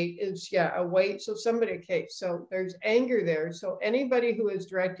water weight is a weight. So so there's anger there. So anybody who is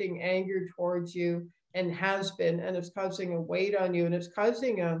directing anger towards you and has been, and it's causing a weight on you, and it's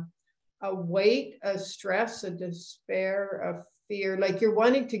causing a weight, a stress, a despair, a fear, like you're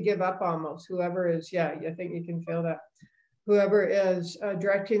wanting to give up almost. Whoever is, I think you can feel that. Whoever is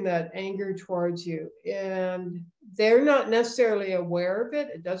directing that anger towards you, and they're not necessarily aware of it.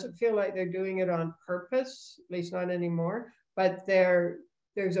 It doesn't feel like they're doing it on purpose, at least not anymore, but there's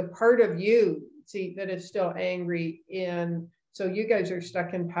a part of you, that is still angry. And so you guys are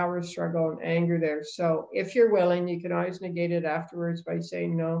stuck in power struggle and anger there. So if you're willing, you can always negate it afterwards by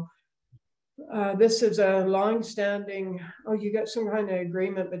saying, no, this is a long-standing, you got some kind of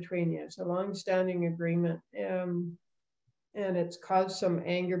agreement between you. It's a long-standing agreement. And it's caused some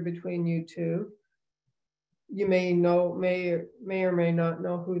anger between you two. You may or may not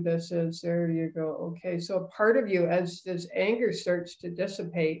know who this is. There you go. Okay, so part of you, as this anger starts to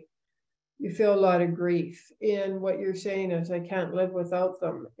dissipate, you feel a lot of grief. And what you're saying is, I can't live without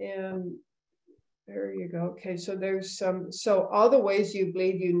them. And there you go. Okay, so so all the ways you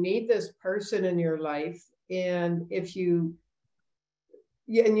believe you need this person in your life. And if you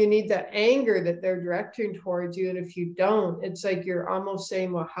and you need that anger that they're directing towards you. And if you don't, it's like you're almost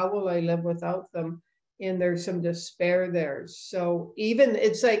saying, well, how will I live without them? And there's some despair there. So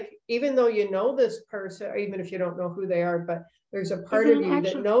it's like, even though you know this person, or even if you don't know who they are, but there's a part of you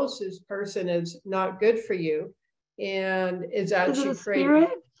that knows this person is not good for you and is actually creating.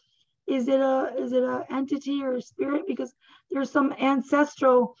 Is it a entity or a spirit? Because there's some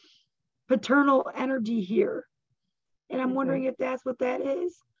ancestral paternal energy here. And I'm wondering if that's what that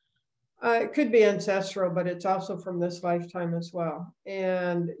is. It could be ancestral, but it's also from this lifetime as well.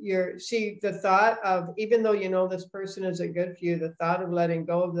 And the thought of, even though you know this person isn't good for you, the thought of letting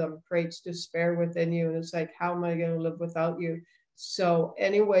go of them creates despair within you. And it's like, how am I going to live without you? So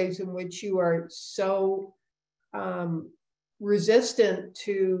any ways in which you are so resistant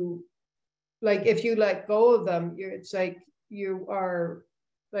to, like, if you let go of them, it's like you are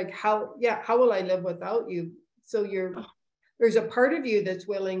like, how will I live without you? So there's a part of you that's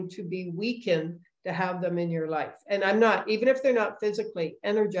willing to be weakened to have them in your life. And I'm not, even if they're not physically,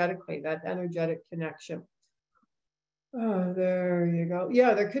 energetically, that energetic connection. Oh, there you go.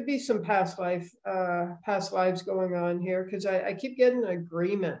 Yeah, there could be some past lives going on here, because I keep getting an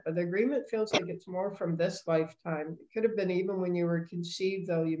agreement, but the agreement feels like it's more from this lifetime. It could have been even when you were conceived,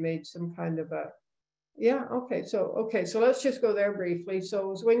 though, you made some kind of a, yeah, okay, so let's just go there briefly. So it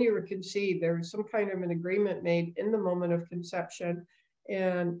was when you were conceived, there was some kind of an agreement made in the moment of conception.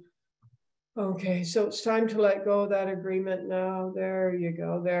 And okay, so it's time to let go of that agreement now. There you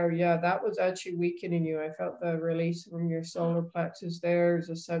go. There, yeah, that was actually weakening you. I felt the release from your solar plexus. There's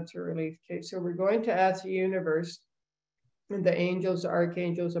a sense of relief. Okay, so we're going to ask the universe and the angels, the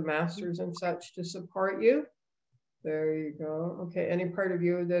archangels, the masters and such to support you. There you go. Okay, any part of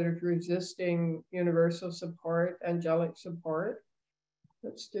you that is resisting universal support, angelic support,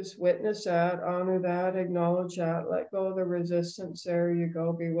 let's just witness that, honor that, acknowledge that, let go of the resistance. There you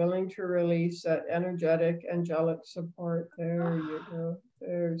go. Be willing to release that energetic, angelic support. There you go.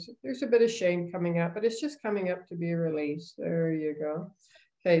 There's a bit of shame coming up, but it's just coming up to be released. There you go.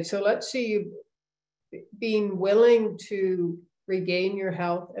 Okay, so let's see you being willing to regain your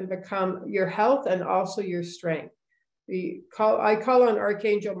health and become your health and also your strength. I call on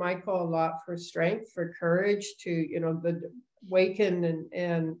Archangel Michael a lot for strength, for courage, to, awaken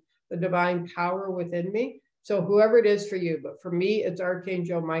and the divine power within me. So whoever it is for you, but for me, it's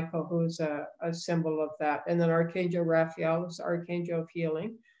Archangel Michael, who is a symbol of that. And then Archangel Raphael is Archangel of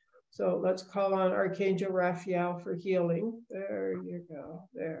healing. So let's call on Archangel Raphael for healing. There you go.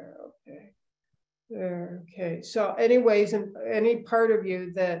 There, okay. There, okay. So anyways, any part of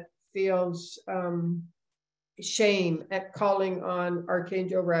you that feels shame at calling on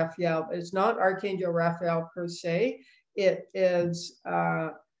Archangel Raphael. It's not Archangel Raphael per se. It is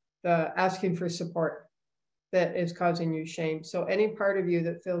the asking for support that is causing you shame. So any part of you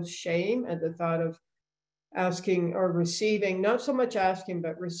that feels shame at the thought of asking or receiving, not so much asking,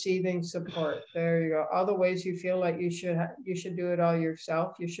 but receiving support. There you go. All the ways you feel like you should do it all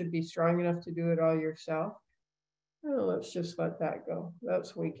yourself. You should be strong enough to do it all yourself. Oh, let's just let that go.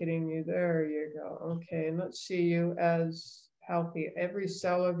 That's weakening you. There you go. Okay, and let's see you as healthy. Every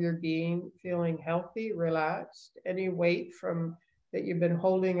cell of your being feeling healthy, relaxed. Any weight that you've been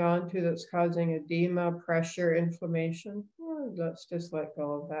holding on to that's causing edema, pressure, inflammation, let's just let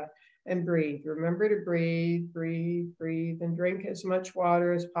go of that. And breathe. Remember to breathe, breathe, breathe, and drink as much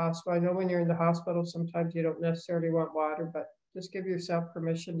water as possible. I know when you're in the hospital, sometimes you don't necessarily want water, but just give yourself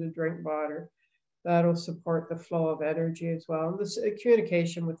permission to drink water. That'll support the flow of energy as well. And this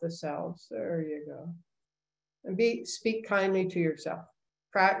communication with the cells. There you go. And speak kindly to yourself.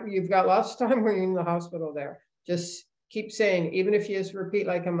 You've got lots of time when you're in the hospital there. Just keep saying, even if you just repeat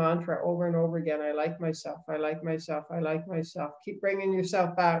like a mantra over and over again, I like myself, I like myself, I like myself. Keep bringing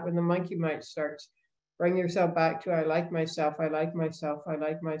yourself back when the monkey mind starts. Bring yourself back to I like myself, I like myself, I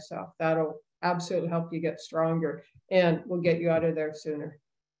like myself. That'll absolutely help you get stronger and will get you out of there sooner.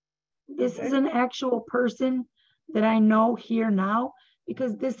 This is an actual person that I know here now,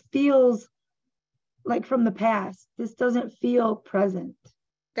 because this feels like from the past. This doesn't feel present.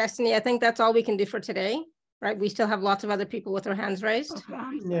 Destiny, I think that's all we can do for today, right? We still have lots of other people with their hands raised. Okay,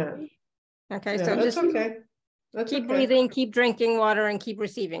 I'm sorry. Yeah. Okay, yeah, so that's just okay. Keep breathing, keep drinking water, and keep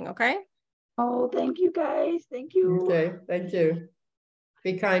receiving, okay? Oh, thank you guys. Thank you. Okay, thank you.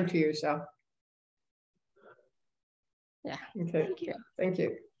 Be kind to yourself. Yeah. Okay. Thank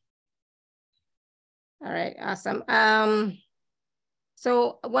you. All right, awesome.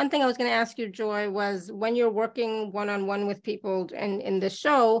 So one thing I was going to ask you, Joy, was when you're working one-on-one with people in the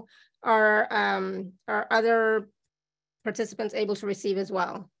show, are other participants able to receive as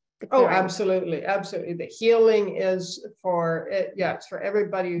well? Oh, absolutely. Absolutely. The healing is for it. Yeah, it's for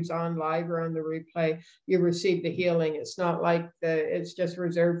everybody who's on live or on the replay. You receive the healing. It's not like it's just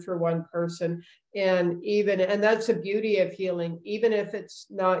reserved for one person. And that's the beauty of healing, even if it's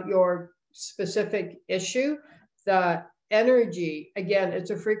not your specific issue, the energy, again,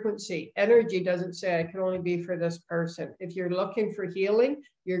 it's a frequency. Energy doesn't say I can only be for this person. If you're looking for healing,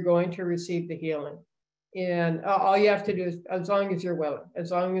 you're going to receive the healing. And all you have to do is, as long as you're willing,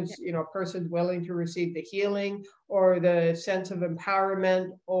 as long as, a person's willing to receive the healing or the sense of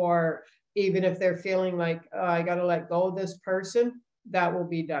empowerment, or even if they're feeling like, oh, I got to let go of this person, that will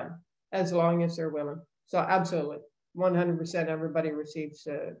be done as long as they're willing. So absolutely, 100% everybody receives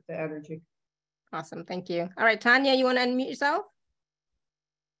the energy. Awesome. Thank you. All right, Tanya, you want to unmute yourself?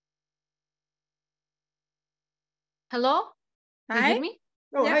 Hello? Hi. You hear me?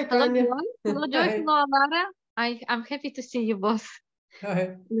 Oh, Yeah. hi, Hello, Tanya. Joy. Hello, Joy. Hi. Hello, Alara. I'm happy to see you both.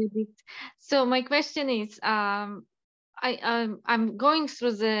 Hi. So my question is, I'm going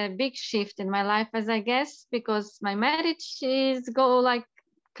through the big shift in my life, as I guess, because my marriage is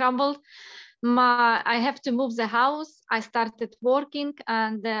crumbled. I have to move the house. I started working,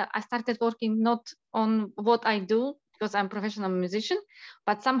 and I started working not on what I do because I'm a professional musician,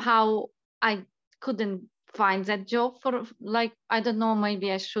 but somehow I couldn't find that job for, I don't know, maybe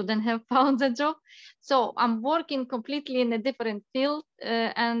I shouldn't have found that job. So I'm working completely in a different field,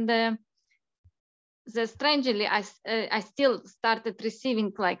 and strangely, I still started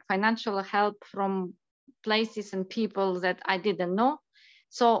receiving financial help from places and people that I didn't know.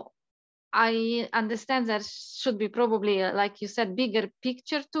 So I understand there should be probably, like you said, bigger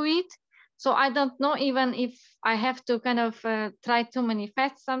picture to it. So I don't know even if I have to kind of try to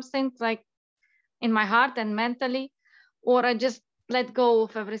manifest something in my heart and mentally, or I just let go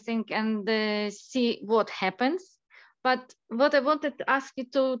of everything and see what happens. But what I wanted to ask you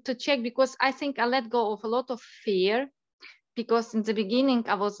to check, because I think I let go of a lot of fear, because in the beginning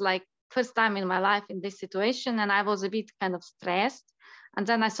I was first time in my life in this situation, and I was a bit kind of stressed. And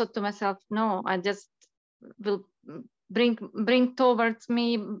then I thought to myself, no, I just will bring towards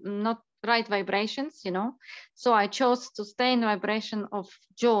me not right vibrations, So I chose to stay in vibration of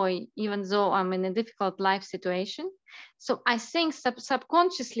joy, even though I'm in a difficult life situation. So I think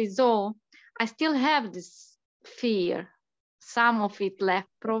subconsciously, though, I still have this fear, some of it left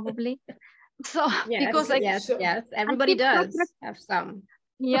probably. So yes, because yes, everybody does have some.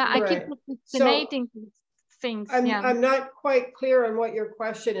 Yeah, I keep Right. procrastinating things. I'm not quite clear on what your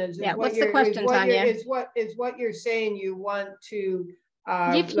question is. Yeah, what's the question, Tanya? Is what you're saying you want to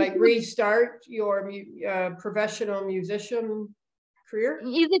restart your professional musician career?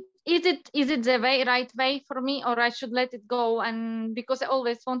 Is it the right way for me, or I should let it go? And because I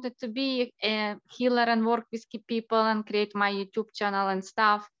always wanted to be a healer and work with people and create my YouTube channel and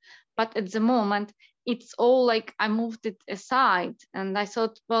stuff, but at the moment it's all I moved it aside, and I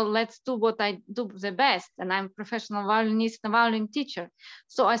thought, well, let's do what I do the best, and I'm a professional violinist and violin teacher.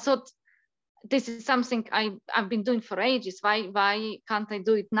 So I thought, this is something I've been doing for ages. Why can't I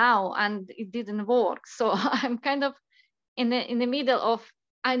do it now? And it didn't work. So I'm kind of in the middle of,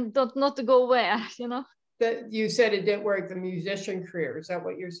 I don't know to go where, That you said it didn't work, the musician career. Is that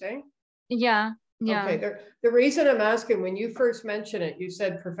what you're saying? Yeah. Okay. The reason I'm asking, when you first mentioned it, you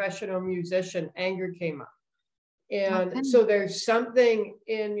said professional musician, anger came up. And so there's something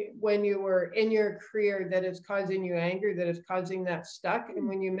when you were in your career that is causing you anger, that is causing that stuck. And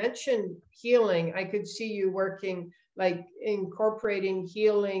when you mentioned healing, I could see you working, incorporating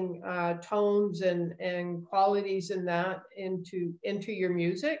healing tones and qualities in that into your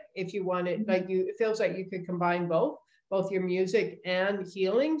music. If you want it, it feels like you could combine both your music and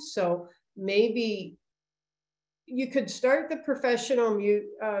healing. So maybe you could start the professional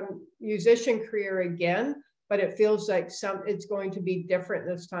musician career again, but it feels like it's going to be different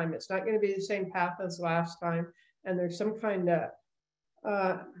this time. It's not going to be the same path as last time. And there's some kind of,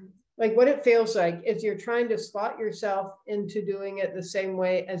 what it feels like is you're trying to slot yourself into doing it the same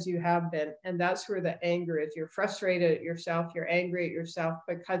way as you have been. And that's where the anger is. You're frustrated at yourself. You're angry at yourself,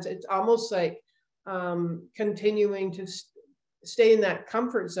 because it's almost like continuing to stay in that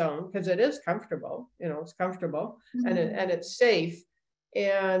comfort zone, because it is comfortable, it's comfortable, and it's safe.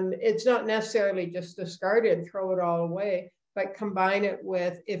 And it's not necessarily just discard it and throw it all away, but combine it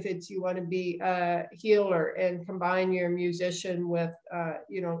with, if it's you want to be a healer, and combine your musician with,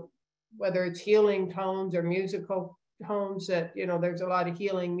 whether it's healing tones or musical tones that, there's a lot of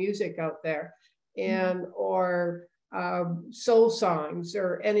healing music out there, and or soul songs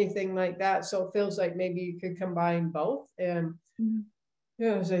or anything like that. So it feels like maybe you could combine both. And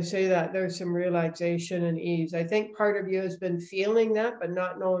Yeah, as I say that, there's some relaxation and ease. I think part of you has been feeling that, but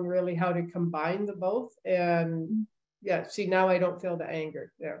not knowing really how to combine the both. And yeah, see, now I don't feel the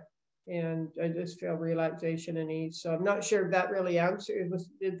anger there. And I just feel relaxation and ease. So I'm not sure if that really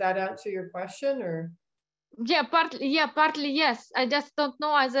did that answer your question or? Yeah, partly yes. I just don't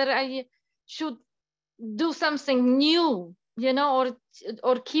know whether I should do something new, you know,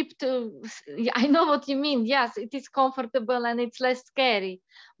 or keep to. I know what you mean. Yes, it is comfortable and it's less scary,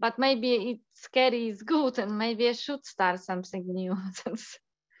 but maybe it's scary is good, and maybe I should start something new.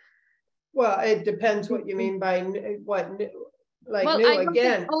 Well, it depends what you mean by what, like well, new I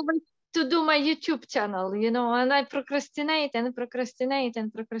again. always to do my YouTube channel, you know, and I procrastinate and procrastinate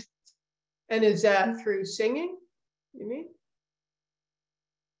and procrastinate. And is that through singing, you mean?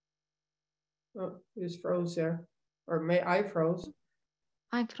 Oh, you just froze there. Or I froze.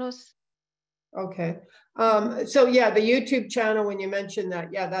 I froze. Okay. So yeah, the YouTube channel, when you mentioned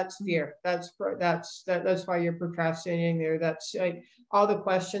that, yeah, that's fear. That's why you're procrastinating there. That's like all the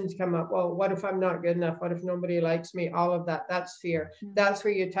questions come up. Well, what if I'm not good enough? What if nobody likes me? All of that, that's fear. That's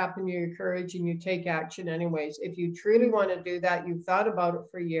where you tap into your courage and you take action anyways. If you truly want to do that, you've thought about it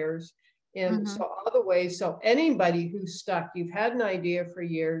for years. And so all the ways, so anybody who's stuck, you've had an idea for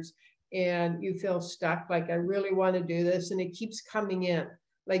years and you feel stuck, like I really want to do this, and it keeps coming in.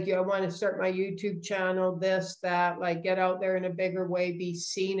 Like, I want to start my YouTube channel, this, that, like get out there in a bigger way, be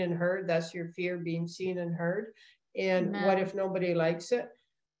seen and heard. That's your fear, being seen and heard. And what if nobody likes it?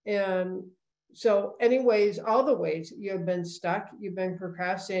 And so anyways, all the ways you've been stuck, you've been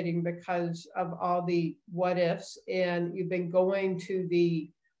procrastinating because of all the what ifs, and you've been going to the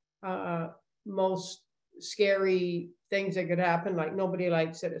most scary things that could happen, like nobody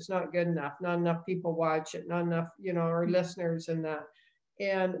likes it, it's not good enough, not enough people watch it, not enough, you know, or listeners and that.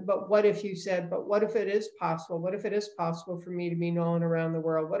 And, but what if you said, but what if it is possible? What if it is possible for me to be known around the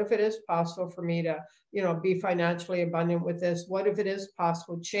world? What if it is possible for me to, you know, be financially abundant with this? What if it is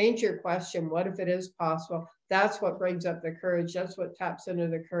possible? Change your question. What if it is possible? That's what brings up the courage. That's what taps into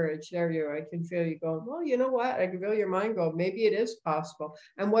the courage. There you are. I can feel you going, well, you know what? I can feel your mind go, maybe it is possible.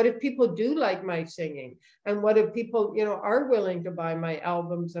 And what if people do like my singing? And what if people, you know, are willing to buy my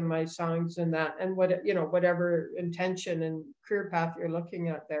albums and my songs and that, and what, you know, whatever intention and career path you're looking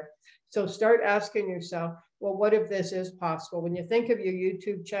at there. So start asking yourself, well, what if this is possible? When you think of your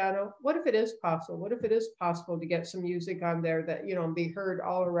YouTube channel, what if it is possible? What if it is possible to get some music on there that, you know, be heard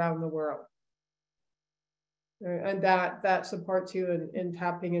all around the world? And that supports you in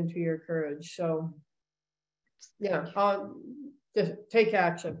tapping into your courage. So yeah, just take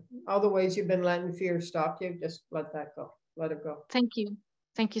action. All the ways you've been letting fear stop you, just let that go. Let it go. Thank you.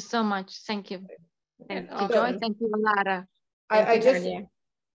 Thank you so much. Thank you. Thank you, Awesome. Joy. Thank you, Lara. I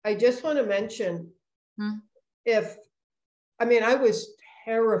just want to mention, I was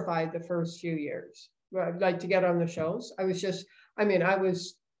terrified the first few years, like to get on the shows. I was just, I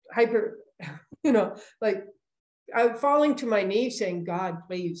was hyper, you know, like I'm falling to my knees saying, God,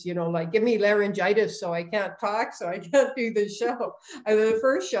 please, you know, like give me laryngitis so I can't talk, so I can't do the show. The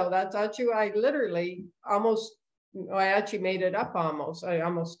first show, that's actually, I literally almost, I actually made it up almost. I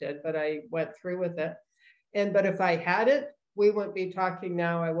almost did, but I went through with it. But if I had it, we wouldn't be talking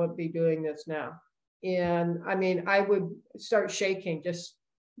now. I wouldn't be doing this now. And I would start shaking, just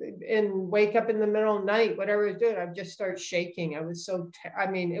and wake up in the middle of the night, whatever I was doing, I'd just start shaking. I was so,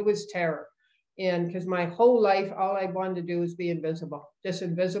 it was terror. And because my whole life, all I wanted to do was be invisible, just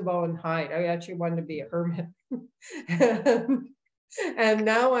invisible and hide. I actually wanted to be a hermit. And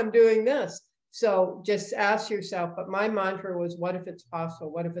now I'm doing this. So just ask yourself, but my mantra was, what if it's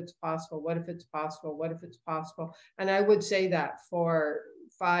possible? What if it's possible? What if it's possible? What if it's possible? And I would say that for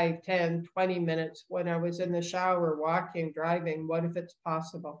 5, 10, 20 minutes when I was in the shower, walking, driving, what if it's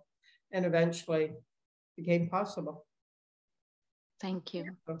possible? And eventually it became possible. Thank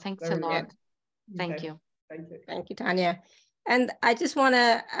you. So thanks a lot. Thank Okay. you. Thank you. Thank you, Tanya. And I just want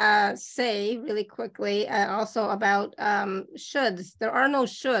to say really quickly also about shoulds. There are no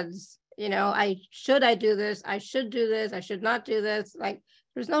shoulds. You know, I do this, I should do this, I should not do this. Like,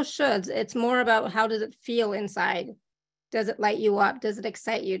 there's no shoulds. It's more about how does it feel inside? Does it light you up? Does it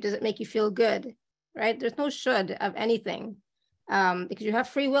excite you? Does it make you feel good? Right? There's no should of anything because you have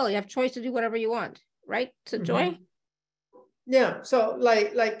free will. You have choice to do whatever you want. Right? So Joy? Yeah. So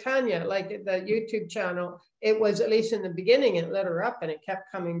like Tanya, like the YouTube channel, it was, at least in the beginning, it lit her up and it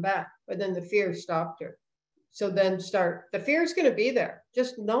kept coming back, but then the fear stopped her. So then the fear is going to be there.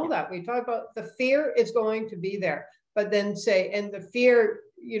 Just know that. We talk about the fear is going to be there, but then say, and the fear,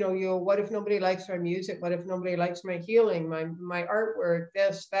 you know, what if nobody likes my music? What if nobody likes my healing, my artwork,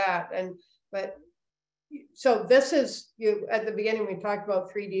 this, that? But so this is, you at the beginning, we talked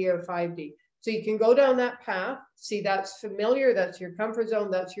about 3D or 5D. So you can go down that path, see that's familiar, that's your comfort zone,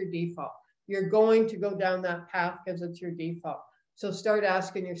 that's your default. You're going to go down that path because it's your default. So start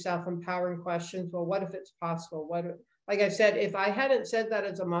asking yourself empowering questions. Well, what if it's possible? What if, like I said, if I hadn't said that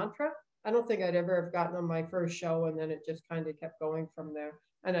as a mantra, I don't think I'd ever have gotten on my first show, and then it just kind of kept going from there.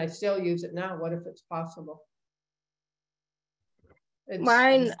 And I still use it now. What if it's possible?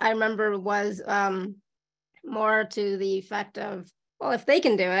 Mine, I remember, was more to the effect of, well, if they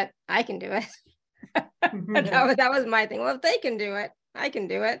can do it, I can do it. that was my thing. Well, if they can do it, I can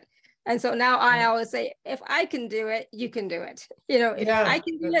do it. And so now I always say, if I can do it, you can do it. You know, if I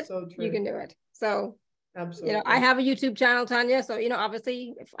can do it, so you can do it. So, absolutely. You know, I have a YouTube channel, Tanya. So, you know,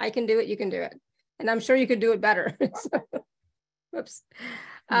 obviously, if I can do it, you can do it. And I'm sure you could do it better. So, whoops.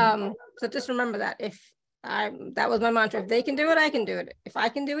 So just remember that. That was my mantra. If they can do it, I can do it. If I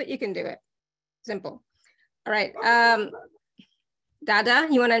can do it, you can do it. Simple. All right. Dada,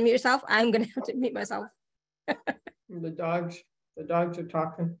 you want to unmute yourself? I'm going to have to mute myself. The dogs are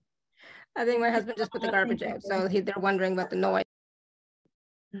talking. I think my husband just put the garbage out, so they're wondering about the noise.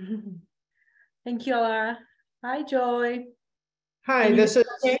 Thank you, Laura. Hi, Joy. Hi, this is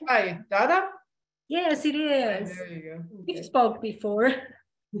Dada? Yes, it is. There you go. Okay. We've spoke before.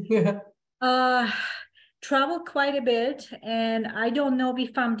 Yeah. Traveled quite a bit, and I don't know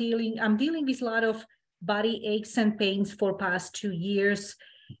if I'm dealing with a lot of body aches and pains for past 2 years.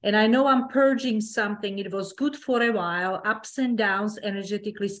 And I know I'm purging something. It was good for a while, ups and downs,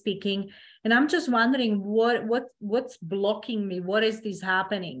 energetically speaking. And I'm just wondering what's blocking me? What is this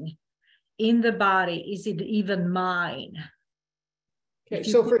happening in the body? Is it even mine? Okay,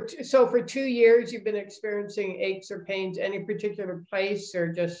 so for 2 years you've been experiencing aches or pains, any particular place,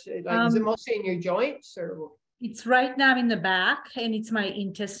 or just like is it mostly in your joints, or? It's right now in the back, and it's my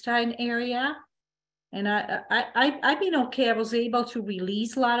intestine area. And I've been okay. I was able to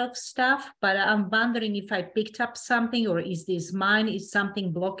release a lot of stuff, but I'm wondering if I picked up something, or is this mine? Is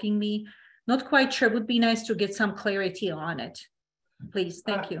something blocking me? Not quite sure. It would be nice to get some clarity on it. Please,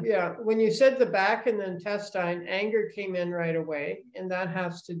 thank you. Yeah, when you said the back and the intestine, anger came in right away, and that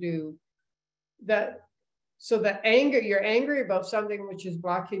has to do that. So the anger, you're angry about something which is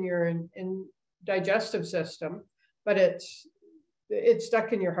blocking your in digestive system, but it's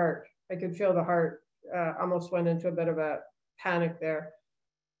stuck in your heart. I could feel the heart. Almost went into a bit of a panic there.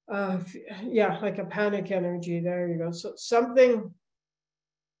 Yeah, like a panic energy. There you go. So something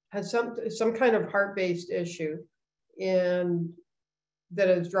has some kind of heart-based issue, and that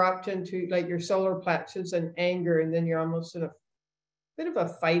has dropped into like your solar plexus and anger, and then you're almost in a bit of a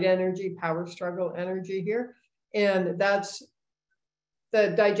fight energy, power struggle energy here. And that's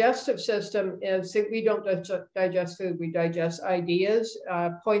the digestive system. Is we don't digest food, we digest ideas,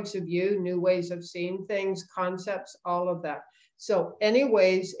 points of view, new ways of seeing things, concepts, all of that. So any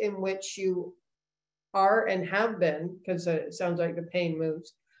ways in which you are and have been, because it sounds like the pain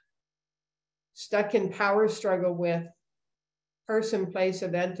moves, stuck in power struggle with person, place,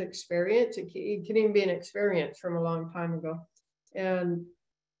 event, experience. It can even be an experience from a long time ago. And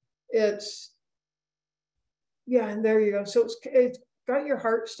it's, yeah, and there you go. So it's got your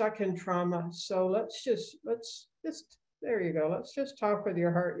heart stuck in trauma. So let's just, there you go. Let's just talk with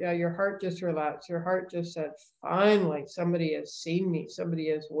your heart. Yeah, your heart just relaxed. Your heart just said, finally, somebody has seen me. Somebody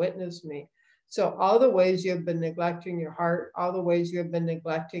has witnessed me. So all the ways you have been neglecting your heart, all the ways you have been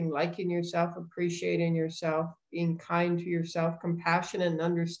neglecting liking yourself, appreciating yourself, being kind to yourself, compassionate and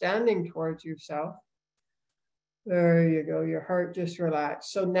understanding towards yourself. There you go. Your heart just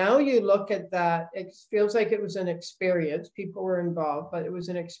relaxed. So now you look at that. It feels like it was an experience. People were involved, but it was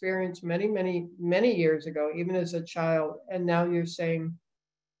an experience many, many, many years ago, even as a child. And now you're saying,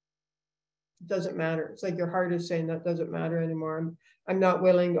 it doesn't matter. It's like your heart is saying that doesn't matter anymore. I'm not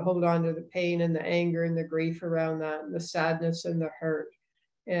willing to hold on to the pain and the anger and the grief around that, and the sadness and the hurt.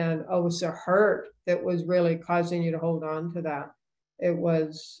 And oh, it's the hurt that was really causing you to hold on to that. It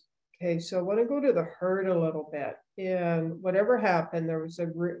was, okay, so I want to go to the hurt a little bit. And whatever happened, there was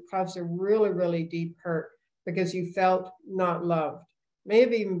caused a really, really deep hurt because you felt not loved. May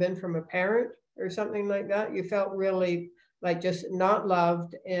have even been from a parent or something like that. You felt really like just not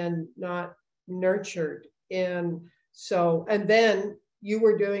loved and not nurtured. And so, and then you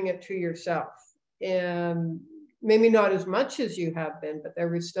were doing it to yourself, and maybe not as much as you have been, but there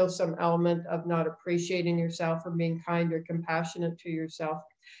was still some element of not appreciating yourself or being kind or compassionate to yourself.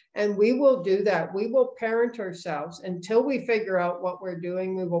 And we will do that. We will parent ourselves until we figure out what we're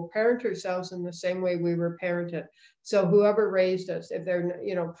doing. We will parent ourselves in the same way we were parented. So whoever raised us, if they're,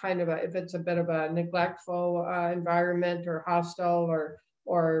 you know, kind of if it's a bit of a neglectful environment or hostile or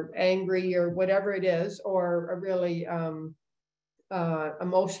or angry or whatever it is, or a really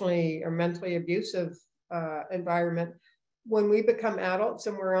emotionally or mentally abusive environment, when we become adults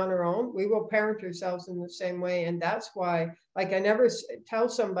and we're on our own, we will parent ourselves in the same way. And that's why, like, I never tell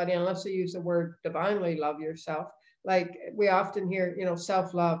somebody, unless they use the word divinely love yourself. Like, we often hear, you know,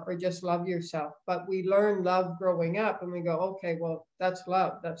 self-love or just love yourself, but we learn love growing up and we go, okay, well, that's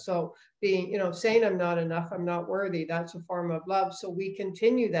love. That's so being, you know, saying I'm not enough, I'm not worthy, that's a form of love. So we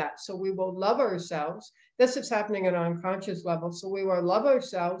continue that. So we will love ourselves. This is happening at an unconscious level. So we will love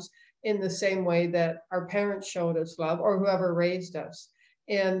ourselves in the same way that our parents showed us love, or whoever raised us,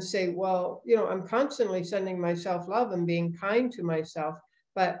 and say, well, you know, I'm constantly sending myself love and being kind to myself,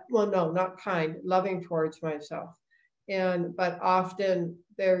 but, well, no, not kind, loving towards myself. And, but often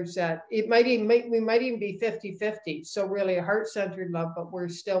there's that, it might even we might even be 50-50. So really a heart-centered love, but we're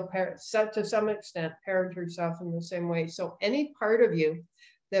still set to some extent, parent yourself in the same way. So any part of you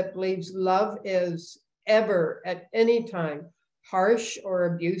that believes love is ever at any time harsh or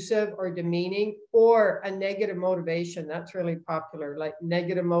abusive or demeaning, or a negative motivation, that's really popular, like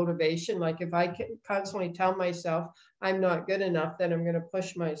negative motivation. Like, if I can constantly tell myself I'm not good enough, then I'm going to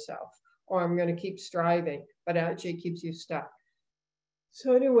push myself, or I'm going to keep striving, but actually it keeps you stuck.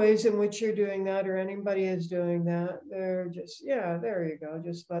 So any ways in which you're doing that, or anybody is doing that, they're just, yeah, there you go.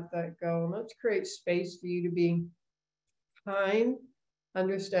 Just let that go. And let's create space for you to be kind,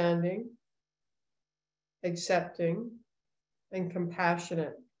 understanding, accepting, and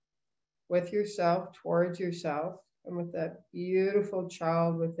compassionate with yourself, towards yourself, and with that beautiful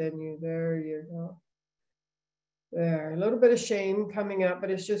child within you. There you go. There, a little bit of shame coming up,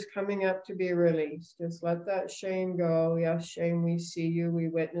 but it's just coming up to be released. Just let that shame go. Yes, shame, we see you, we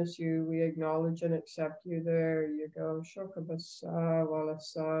witness you, we acknowledge and accept you. There you go. Shokabasa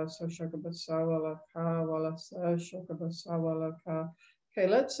walasa, so shokabasa walaka, walasa, shokabasa walaka. Okay,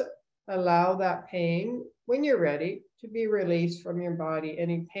 let's allow that pain, when you're ready, to be released from your body.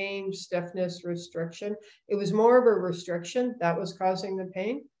 Any pain, stiffness, restriction. It was more of a restriction that was causing the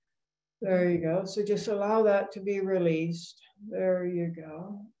pain. There you go. So just allow that to be released. There you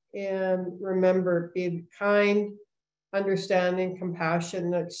go. And remember, be kind, understanding,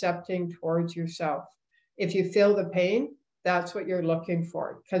 compassion, accepting towards yourself. If you feel the pain, that's what you're looking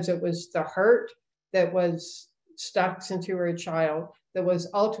for, because it was the hurt that was stuck since you were a child that was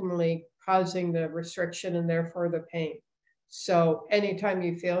ultimately causing the restriction and therefore the pain. So anytime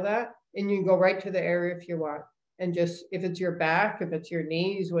you feel that, and you can go right to the area if you want, and just, if it's your back, if it's your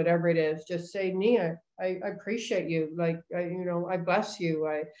knees, whatever it is, just say, Nia, I appreciate you. Like, you know, I bless you.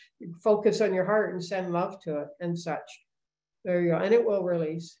 I focus on your heart and send love to it and such. There you go. And it will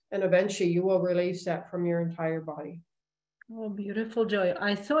release. And eventually you will release that from your entire body. Oh, beautiful, Joy.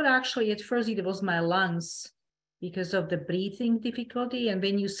 I thought actually at first it was my lungs because of the breathing difficulty. And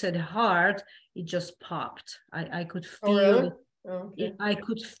when you said heart, it just popped. I could feel, oh, really? Okay. I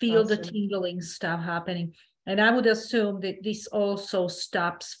could feel Awesome. the tingling stuff happening. And I would assume that this also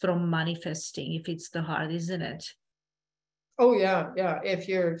stops from manifesting if it's the heart, isn't it? Oh, yeah, yeah. If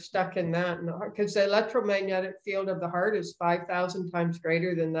you're stuck in that, because the electromagnetic field of the heart is 5,000 times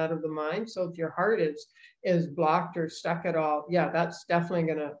greater than that of the mind. So if your heart is blocked or stuck at all, yeah, that's definitely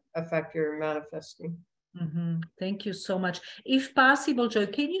going to affect your manifesting. Mm-hmm. Thank you so much. If possible, Joy,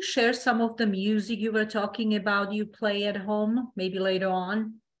 can you share some of the music you were talking about you play at home, maybe later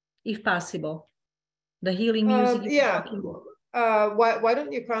on, if possible? The healing music. Yeah. Why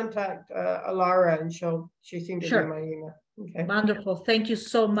don't you contact Alara, and she can give you my email. Okay. Wonderful. Thank you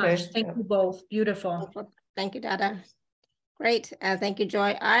so much. Thank you both. Beautiful. Thank you, Dada. Great. Thank you,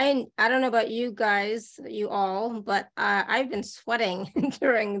 Joy. I don't know about you guys, you all, but I've been sweating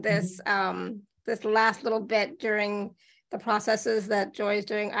during this this last little bit during the processes that Joy is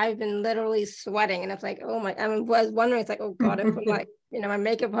doing. I've been literally sweating, and it's like, oh my! I was wondering, it's like, oh God, if I'm like, you know, my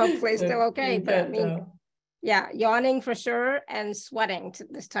makeup hopefully is still okay, but I mean, yeah, yawning for sure and sweating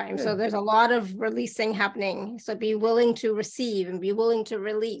this time. So there's a lot of releasing happening. So be willing to receive and be willing to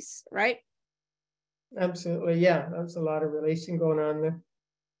release, right? Absolutely. Yeah, that's a lot of releasing going on there.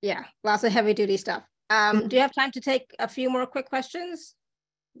 Yeah, lots of heavy duty stuff. Do you have time to take a few more quick questions?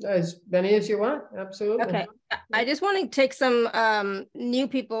 As many as you want. Absolutely. Okay. I just want to take some new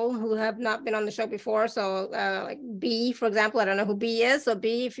people who have not been on the show before. So like B, for example, I don't know who B is. So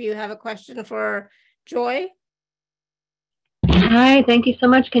B, if you have a question for Joy. Hi, thank you so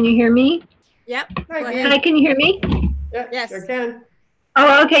much. Can you hear me? Yep. Hi, can you hear me? Yeah, yes. Sure can.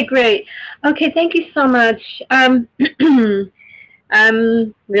 Oh, okay, great. Okay, thank you so much. I'm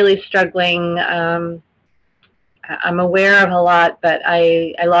really struggling. I'm aware of a lot, but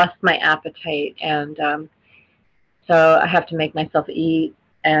I lost my appetite, and so so I have to make myself eat,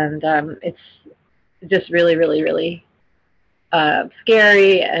 and it's just really, really, really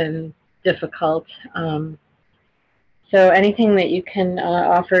scary and difficult. So anything that you can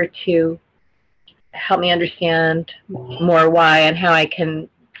offer to help me understand more why and how I can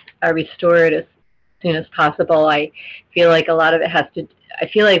restore it as soon as possible. I feel like a lot of it has to, I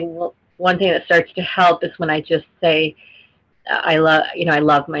feel like one thing that starts to help is when I just say, I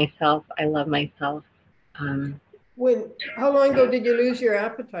love myself. I love myself. How long ago did you lose your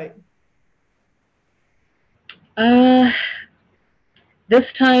appetite? This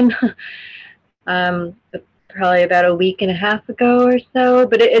time, probably about a week and a half ago or so,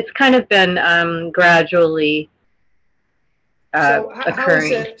 but it's kind of been gradually so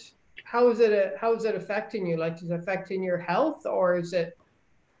occurring. How is it affecting you? Like, is it affecting your health, or is it,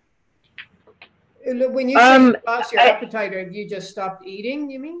 when you say you lost your appetite, or have you just stopped eating,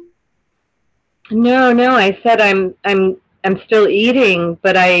 you mean? No, I said I'm still eating,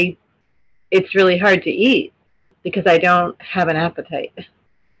 but it's really hard to eat because I don't have an appetite.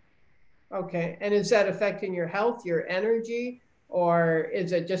 Okay, and is that affecting your health, your energy, or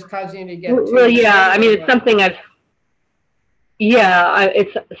is it just causing you to get Well, yeah, I mean, it's something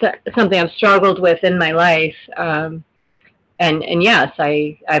it's something I've struggled with in my life. And yes,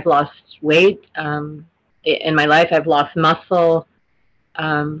 I've lost weight. In my life, I've lost muscle.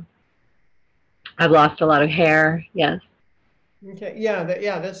 I've lost a lot of hair. Yes. Okay.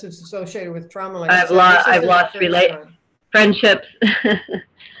 Yeah. This is associated with trauma. Like I've lost friendships.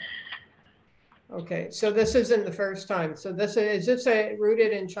 Okay. So this isn't the first time. So is this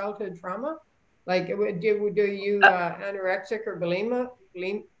rooted in childhood trauma? Like, do you anorexic or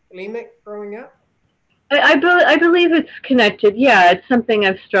bulimic growing up? I believe it's connected. Yeah, it's something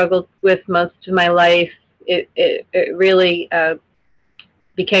I've struggled with most of my life. It really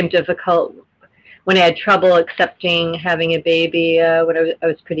became difficult when I had trouble accepting having a baby when I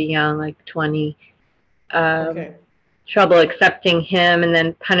was pretty young, like 20. Okay. Trouble accepting him, and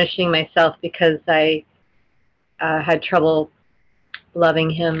then punishing myself because I had trouble loving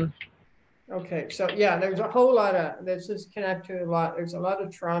him. Okay, so yeah, there's a whole lot of, this is connected to a lot. There's a lot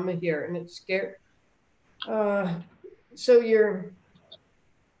of trauma here, and it's scary. So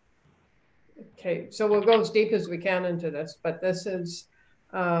okay, so we'll go as deep as we can into this, but this is,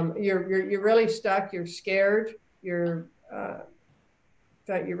 you're really stuck, you're scared, you're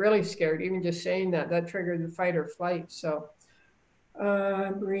really scared. Even just saying that triggered the fight or flight. So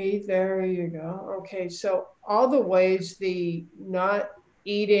breathe, there you go. Okay, so all the ways the not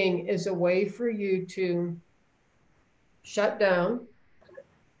eating is a way for you to shut down.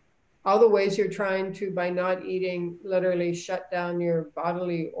 All the ways you're trying to, by not eating, literally shut down your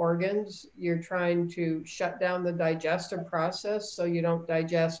bodily organs. You're trying to shut down the digestive process so you don't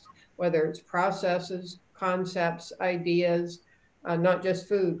digest, whether it's processes, concepts, ideas, not just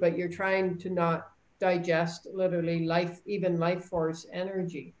food, but you're trying to not digest literally even life force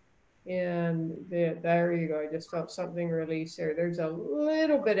energy. And there you go. I just felt something release there. There's a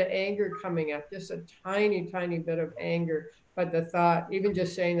little bit of anger coming up, just a tiny, tiny bit of anger. But the thought, even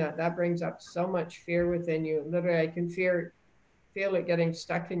just saying that brings up so much fear within you. Literally, I can feel it getting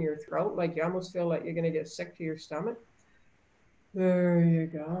stuck in your throat. Like you almost feel like you're going to get sick to your stomach. There you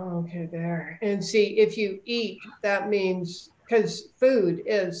go. Okay, there. And see, if you eat, that means, because food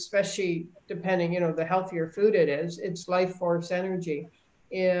is, especially depending, the healthier food it is, it's life force energy.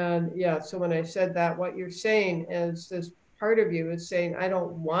 And yeah, so when I said that, what you're saying is this part of you is saying, I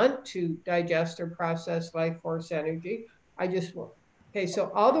don't want to digest or process life force energy. I just want. Okay,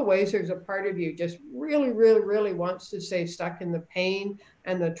 so all the ways there's a part of you just really, really, really wants to stay stuck in the pain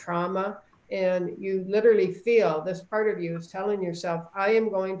and the trauma. And you literally feel this part of you is telling yourself, I am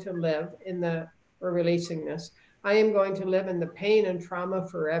going to live we're releasing this. I am going to live in the pain and trauma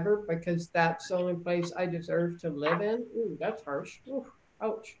forever because that's the only place I deserve to live in. Ooh, that's harsh. Ooh.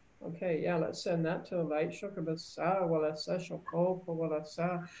 Ouch. Okay, yeah, let's send that to the light.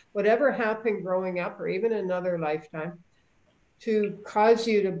 Whatever happened growing up or even another lifetime to cause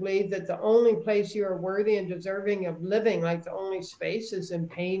you to believe that the only place you are worthy and deserving of living, like the only space, is in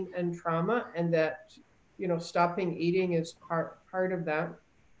pain and trauma, and that, stopping eating is part of that.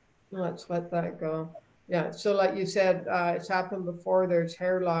 Let's let that go. Yeah, so like you said, it's happened before. There's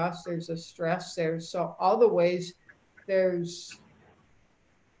hair loss, there's a stress there. So all the ways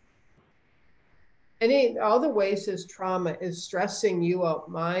all the ways this trauma is stressing you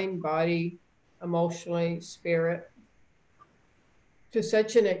out, mind, body, emotionally, spirit, to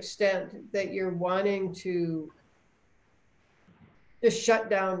such an extent that you're wanting to just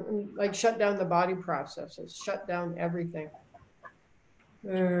shut down the body processes, shut down everything.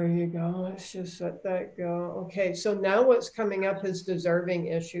 There you go. Let's just let that go. Okay, so now what's coming up is deserving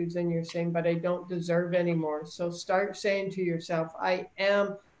issues, and you're saying, but I don't deserve anymore. So start saying to yourself, I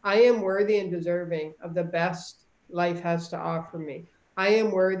am worthy and deserving of the best life has to offer me. I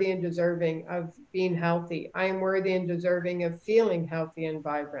am worthy and deserving of being healthy. I am worthy and deserving of feeling healthy and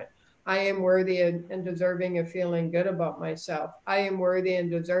vibrant. I am worthy and deserving of feeling good about myself. I am worthy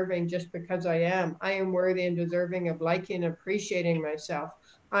and deserving just because I am. I am worthy and deserving of liking and appreciating myself.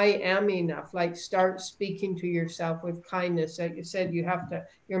 I am enough. Like, start speaking to yourself with kindness. Like you said,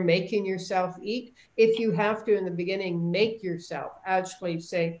 you're making yourself eat. If you have to in the beginning, make yourself actually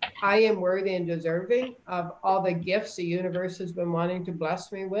say, I am worthy and deserving of all the gifts the universe has been wanting to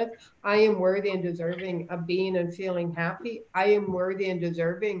bless me with. I am worthy and deserving of being and feeling happy. I am worthy and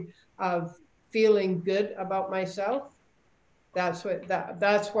deserving of feeling good about myself. That's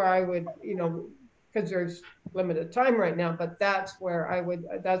where I would, because there's limited time right now, but that's where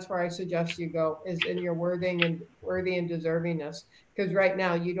I suggest you go, is in your worthy and deservingness. Because right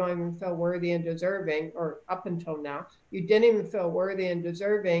now you don't even feel worthy and deserving, or up until now, you didn't even feel worthy and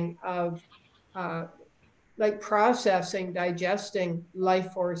deserving of like processing, digesting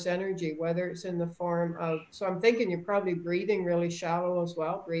life force energy, whether it's in the form of, so I'm thinking you're probably breathing really shallow as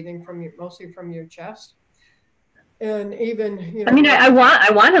well, breathing mostly from your chest. And even, I mean, I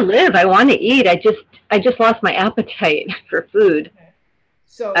want to live. I want to eat. I just lost my appetite for food. Okay.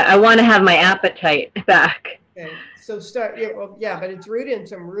 So I want to have my appetite back. Okay. So but it's rooted in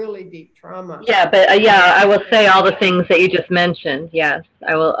some really deep trauma. Yeah, but I will say all the things that you just mentioned. Yes,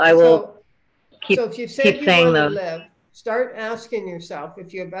 I will. So if you said you want to live, start asking yourself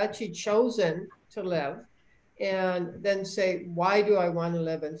if you've actually chosen to live, and then say, why do I want to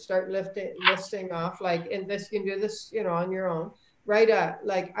live? And start listing off, like, and this, you can do this, on your own. Right up,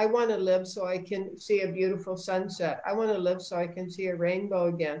 like, I want to live so I can see a beautiful sunset. I want to live so I can see a rainbow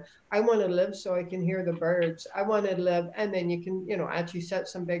again. I want to live so I can hear the birds. I want to live, and then you can, actually set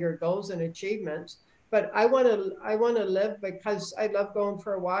some bigger goals and achievements. But I want to live because I love going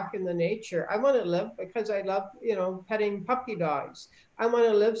for a walk in the nature. I want to live because I love, petting puppy dogs. I want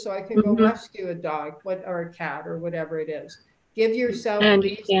to live so I can go rescue a dog, or a cat, or whatever it is. Give yourself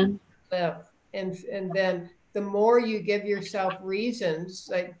reason to live, and then the more you give yourself reasons,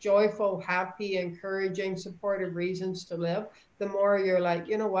 like joyful, happy, encouraging, supportive reasons to live, the more you're like,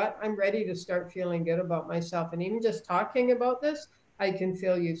 you know what, I'm ready to start feeling good about myself. And even just talking about this, I can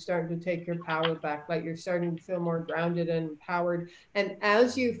feel you starting to take your power back, like you're starting to feel more grounded and empowered. And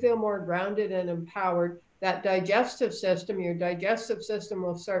as you feel more grounded and empowered, that your digestive system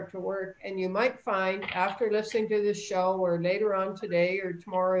will start to work. And you might find, after listening to this show, or later on today or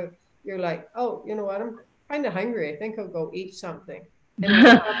tomorrow, you're like, oh, you know what, I'm kind of hungry. I think I'll go eat something.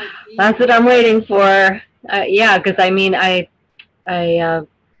 That's what I'm waiting for. Yeah, because I mean, I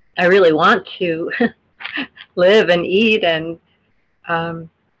really want to live and eat, and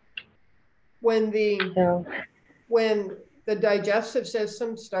when the digestive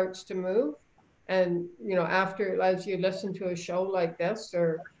system starts to move, and as you listen to a show like this,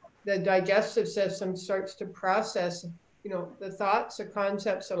 or the digestive system starts to process, the thoughts, the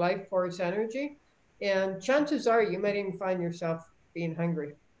concepts, the life force energy, and chances are you might even find yourself being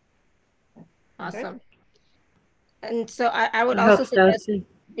hungry. Awesome. Okay? And so I would also suggest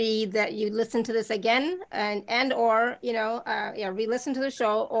that you listen to this again, and or re-listen to the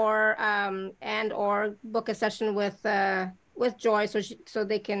show, or and or book a session with Joy, so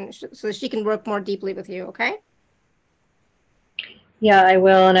she can work more deeply with you. Okay. Yeah, I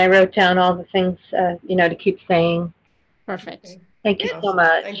will, and I wrote down all the things to keep saying. Perfect. Okay. Thank you so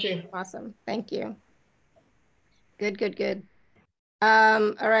much. Thank you. Awesome. Thank you. Good.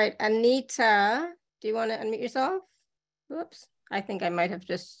 All right, Anita, do you want to unmute yourself? Oops, I think I might have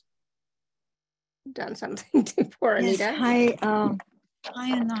just done something to poor Anita. Yes, hi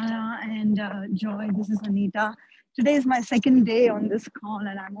Anana and Joy, this is Anita. Today is my second day on this call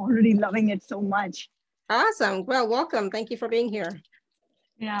and I'm already loving it so much. Awesome, well, welcome. Thank you for being here.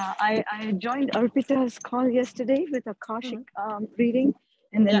 Yeah, I joined Arpita's call yesterday with a Akashic reading,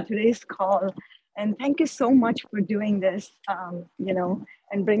 and then today's call. And thank you so much for doing this, and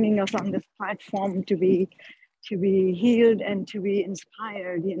bringing us on this platform to be healed and to be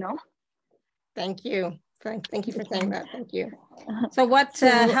inspired, Thank you. Thank you for saying that. Thank you. So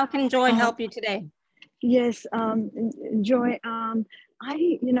how can Joy help you today? Yes, Joy,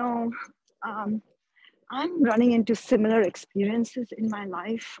 I'm running into similar experiences in my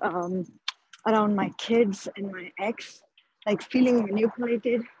life around my kids and my ex, like feeling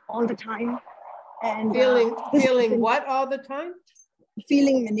manipulated all the time. And feeling what all the time?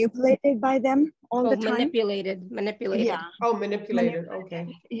 Feeling manipulated by them all the time. Manipulated. Yeah. Oh, manipulated. Okay.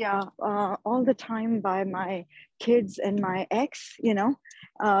 Yeah, all the time by my kids and my ex.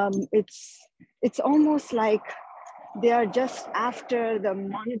 It's almost like they are just after the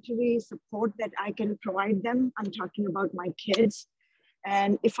monetary support that I can provide them. I'm talking about my kids.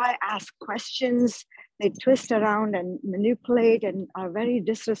 And if I ask questions, they twist around and manipulate and are very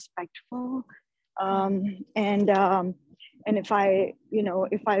disrespectful. And if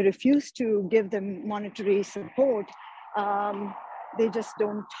I refuse to give them monetary support, they just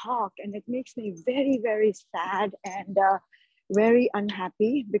don't talk. And it makes me very, very sad and very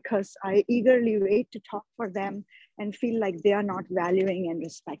unhappy, because I eagerly wait to talk for them and feel like they are not valuing and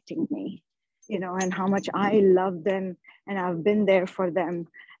respecting me, and how much I love them and I've been there for them.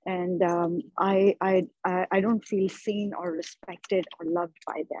 And I don't feel seen or respected or loved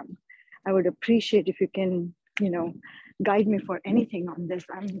by them. I would appreciate if you can, guide me for anything on this.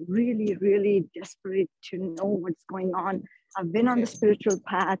 I'm really, really desperate to know what's going on. I've been on the spiritual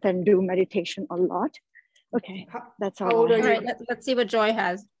path and do meditation a lot. Okay, that's all. How old are you? All right, let's see what Joy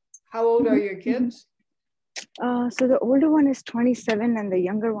has. How old are your kids? So the older one is 27 and the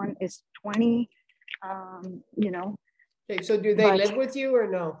younger one is 20. Okay, so do they live with you or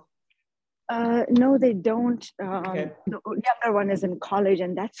no? No, they don't. Okay. The younger one is in college,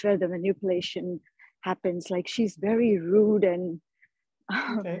 and that's where the manipulation happens. Like, she's very rude and,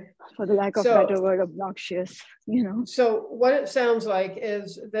 for the lack of better word, obnoxious, So what it sounds like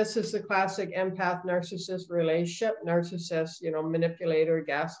is this is the classic empath narcissist relationship. Narcissist, manipulator,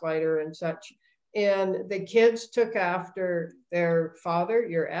 gaslighter, and such. And the kids took after their father,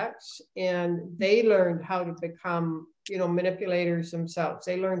 your ex, and they learned how to become, manipulators themselves.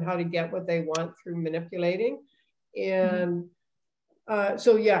 They learned how to get what they want through manipulating. And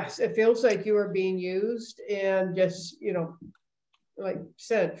so, yes, it feels like you are being used and just, like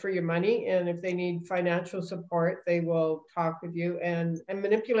said, for your money. And if they need financial support, they will talk with you. And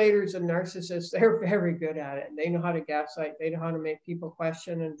manipulators and narcissists, they're very good at it. They know how to gaslight. They know how to make people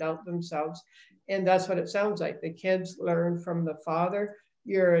question and doubt themselves. And that's what it sounds like. The kids learn from the father.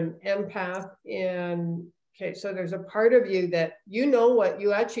 You're an empath. And okay, so there's a part of you that you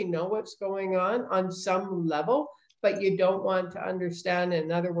actually know what's going on some level, but you don't want to understand.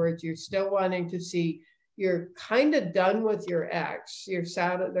 In other words, you're still wanting to see. You're kind of done with your ex. You're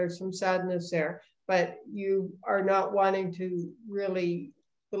sad. There's some sadness there, but you are not wanting to really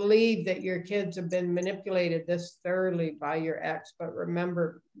believe that your kids have been manipulated this thoroughly by your ex. But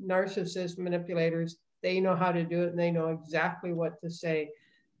remember, narcissist manipulators, they know how to do it and they know exactly what to say.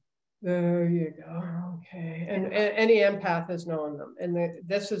 There you go. Okay. And any empath has known them. And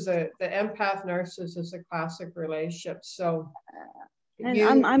this is the empath narcissist is a classic relationship. So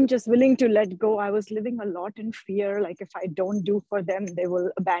and I'm just willing to let go. I was living a lot in fear. Like, if I don't do for them, they will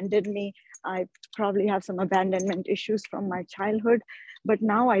abandon me. I probably have some abandonment issues from my childhood, but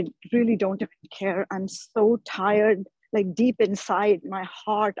now I really don't even care. I'm so tired, like deep inside my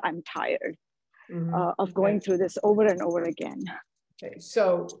heart, I'm tired of going through this over and over again. Okay,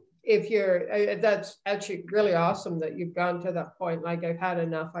 so if you're, that's actually really awesome that you've gone to that point. Like, I've had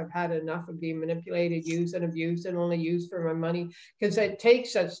enough of being manipulated, used and abused, and only used for my money, because it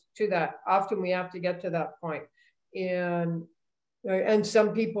takes us to that. Often we have to get to that point. And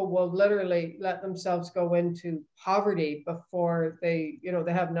some people will literally let themselves go into poverty before they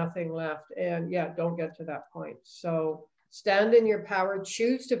have nothing left. And don't get to that point. So stand in your power,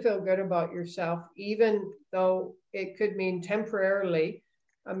 choose to feel good about yourself, even though it could mean temporarily.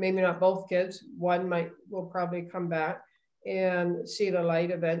 Maybe not both kids. One will probably come back and see the light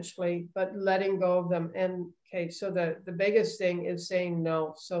eventually, but letting go of them. And okay, so the biggest thing is saying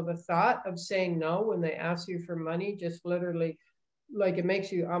no. So the thought of saying no when they ask you for money, just literally, like, it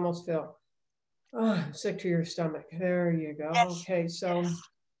makes you almost feel sick to your stomach. There you go. Yes. Okay, so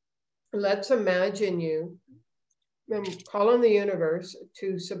let's imagine you. Call on the universe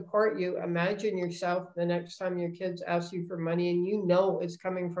to support you. Imagine yourself the next time your kids ask you for money, and it's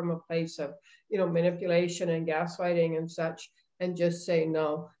coming from a place of, manipulation and gaslighting and such, and just say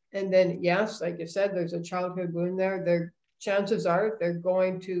no. And then, yes, like you said, there's a childhood wound there. Chances are they're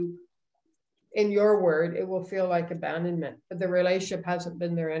going to, in your word, it will feel like abandonment, but the relationship hasn't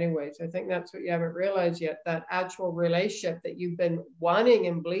been there anyways. I think that's what you haven't realized yet. That actual relationship that you've been wanting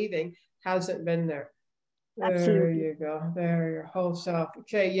and believing hasn't been there. Absolutely. There you go. There, your whole self.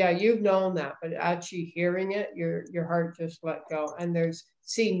 Okay, yeah, you've known that, but actually hearing it, your heart just let go. And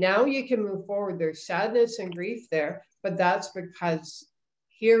now you can move forward. There's sadness and grief there, but that's because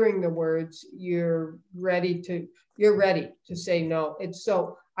hearing the words, you're ready to say no.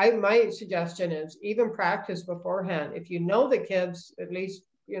 My suggestion is even practice beforehand. If you know the kids, at least,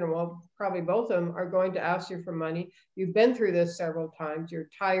 well, probably both of them are going to ask you for money. You've been through this several times. You're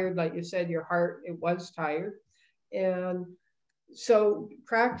tired, like you said, your heart, it was tired. And so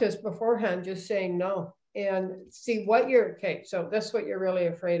practice beforehand, just saying no. And see what you're, okay, so that's what you're really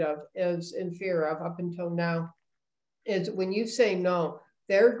afraid of, is in fear of up until now, is when you say no,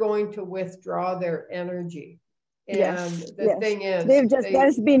 they're going to withdraw their energy. And the thing is,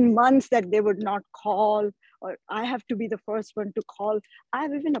 there's been months that they would not call, or I have to be the first one to call.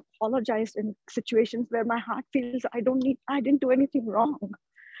 I've even apologized in situations where my heart feels I didn't do anything wrong.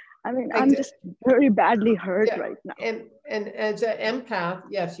 I mean, I'm just very badly hurt right now. And as an empath,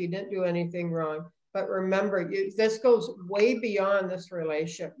 yes, you didn't do anything wrong. But remember, this goes way beyond this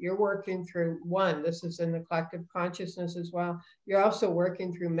relationship. You're working through one, this is in the collective consciousness as well. You're also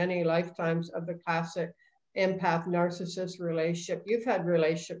working through many lifetimes of the classic empath narcissist relationship. You've had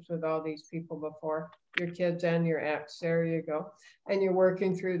relationships with all these people before, your kids and your ex, there you go. And you're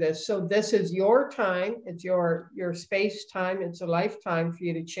working through this. So this is your time, it's your space time, it's a lifetime for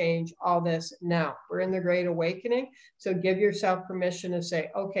you to change all this now. We're in the Great Awakening, so give yourself permission to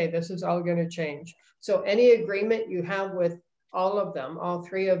say, okay, this is all going to change. So any agreement you have with all of them, all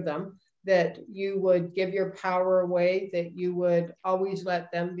three of them, that you would give your power away, that you would always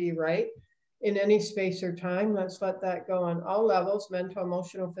let them be right, in any space or time, let's let that go on all levels, mental,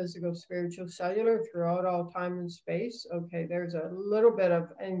 emotional, physical, spiritual, cellular, throughout all time and space. Okay, there's a little bit of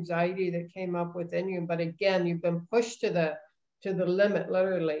anxiety that came up within you, but again, you've been pushed to the limit,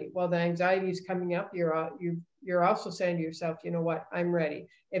 literally. While the anxiety is coming up, you're also saying to yourself, you know what, I'm ready.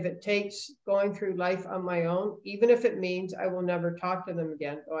 If it takes going through life on my own, even if it means I will never talk to them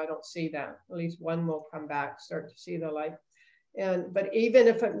again, though I don't see that, at least one will come back, start to see the light. But even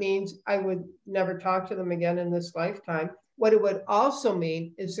if it means I would never talk to them again in this lifetime, what it would also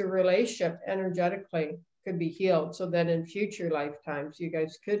mean is the relationship energetically could be healed, so that in future lifetimes you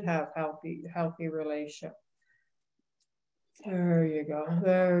guys could have healthy relationship. There you go.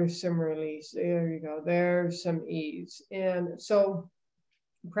 There's some release. There you go. There's some ease. And so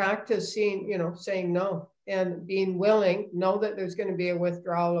practice saying no and being willing. Know that there's going to be a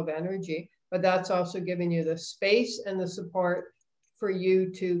withdrawal of energy, but that's also giving you the space and the support for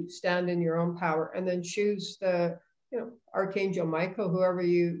you to stand in your own power, and then choose the, Archangel Michael, whoever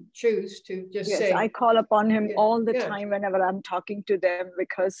you choose to just say. I call upon him all the time whenever I'm talking to them,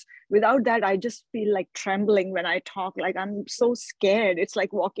 because without that, I just feel like trembling when I talk, like I'm so scared. It's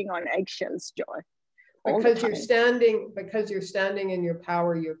like walking on eggshells, Joy. Because you're standing in your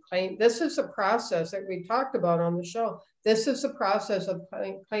power, you're claiming. This is a process that we talked about on the show. This is a process of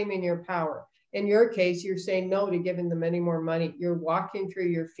claiming your power. In your case, you're saying no to giving them any more money. You're walking through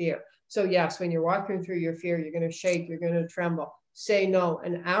your fear. So yes, when you're walking through your fear, you're going to shake, you're going to tremble. Say no.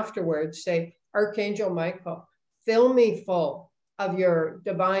 And afterwards say, Archangel Michael, fill me full of your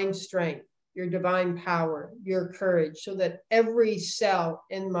divine strength, your divine power, your courage, so that every cell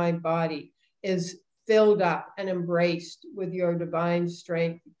in my body is filled up and embraced with your divine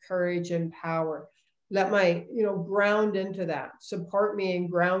strength, courage, and power. Let my, ground into that. Support me in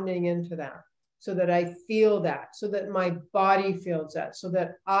grounding into that, so that I feel that, so that my body feels that, so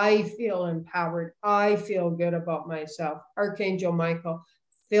that I feel empowered. I feel good about myself. Archangel Michael,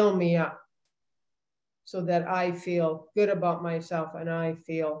 fill me up so that I feel good about myself and I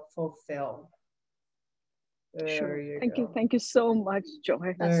feel fulfilled. There you go. Thank you so much,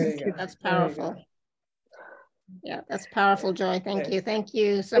 Joy. That's powerful. Yeah, that's powerful, Joy. Thank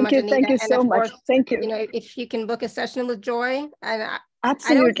you so much, Anita. Thank you so much. Thank you. If you can book a session with Joy, and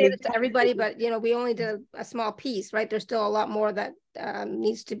absolutely. I don't say it to everybody, but we only did a small piece, right? There's still a lot more that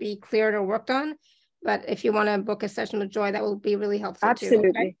needs to be cleared or worked on. But if you want to book a session with Joy, that will be really helpful.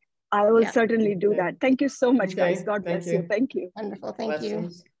 Absolutely. Too, okay? I will certainly do that. Thank you so much, guys. God bless you. Thank you. Wonderful. Thank you.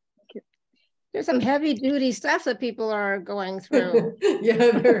 Thank you. There's some heavy duty stuff that people are going through.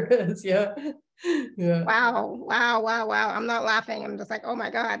 Yeah, there is. Yeah. Yeah. Wow. I'm not laughing. I'm just like, oh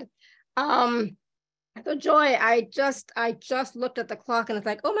my God. So Joy, I just looked at the clock and it's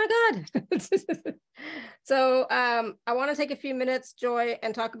like, oh my God. So I want to take a few minutes, Joy,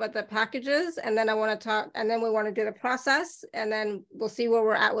 and talk about the packages, and then we want to do the process, and then we'll see where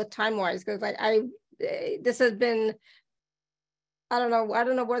we're at with time-wise, because this has been, I don't know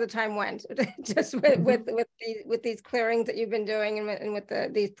where the time went, just with these clearings that you've been doing, and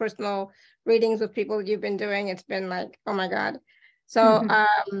with these personal readings with people that you've been doing. It's been like, oh my God. So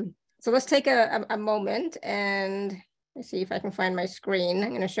so let's take a moment, and let's see if I can find my screen. I'm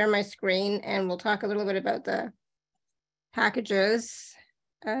going to share my screen, and we'll talk a little bit about the packages.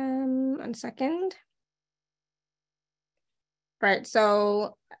 1 second. Right.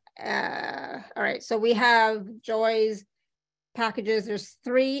 So all right. So we have Joy's packages. There's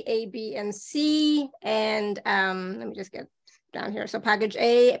 3, A, B, and C. And let me just get down here. So package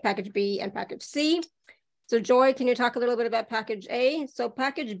A, package B, and package C. So Joy, can you talk a little bit about package A? So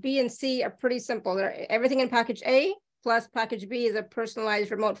package B and C are pretty simple. Everything in package A plus package B is a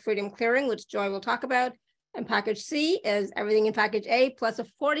personalized remote freedom clearing, which Joy will talk about. And package C is everything in package A plus a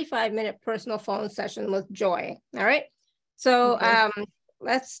 45-minute personal phone session with Joy. All right. So Okay.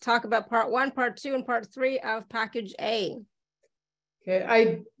 Let's talk about part 1, part 2, and part 3 of package A.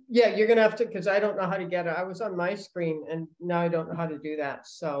 Okay, yeah, you're gonna have to, because I don't know how to get it. I was on my screen and now I don't know how to do that.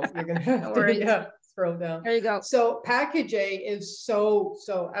 So you're gonna have No to worries. scroll down. There you go. So package A is so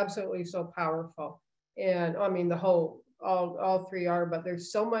absolutely so powerful. And I mean, the whole, all 3 are, but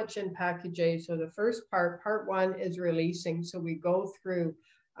there's so much in package A. So the first part 1 is releasing. So we go through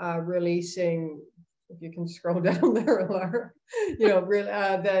releasing, if you can scroll down there, Laura, you know,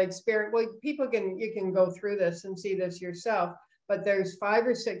 the experience. Well, you can go through this and see this yourself, but there's 5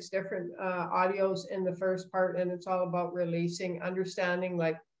 or 6 different audios in the first part, and it's all about releasing, understanding,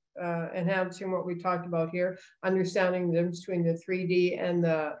 like enhancing what we talked about here, understanding the difference between the 3D and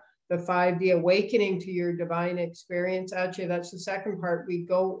the 5D, awakening to your divine experience. Actually, that's the second part. We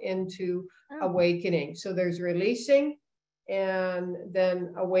go into awakening. So there's releasing and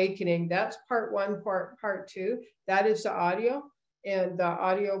then awakening. That's part 1. Part 2, that is the audio and the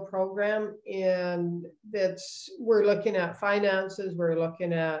audio program. And we're looking at finances. We're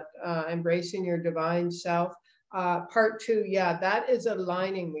looking at embracing your divine self. Part 2, yeah, that is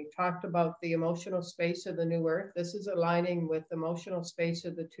aligning. We talked about the emotional space of the new earth. This is aligning with the emotional space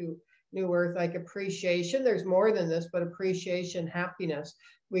of the new earth, like appreciation. There's more than this, but appreciation, happiness.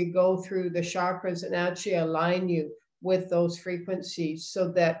 We go through the chakras and actually align you with those frequencies,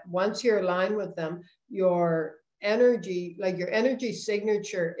 so that once you're aligned with them, your energy, like your energy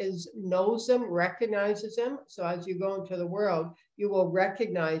signature, knows them, recognizes them. So as you go into the world, you will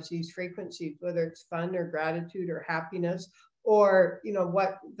recognize these frequencies, whether it's fun or gratitude or happiness, or, you know,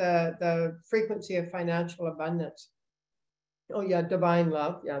 what the frequency of financial abundance. Oh yeah, divine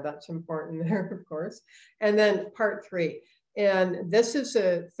love. Yeah, that's important there, of course. And then part 3. And this is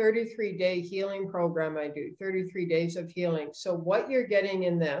a 33-day healing program I do, 33 days of healing. So what you're getting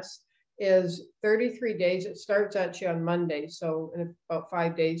in this is 33 days. It starts actually on Monday, so in about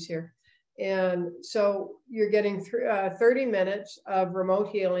 5 days here. And so you're getting 30 minutes of remote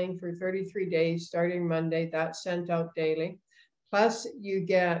healing for 33 days, starting Monday. That's sent out daily. Plus you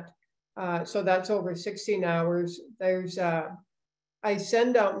get, so that's over 16 hours. There's, I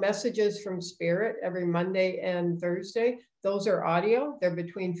send out messages from Spirit every Monday and Thursday. Those are audio. They're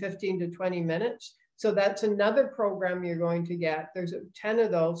between 15 to 20 minutes. So that's another program you're going to get. There's 10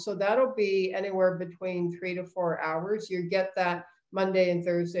 of those. So that'll be anywhere between 3 to 4 hours. You get that Monday and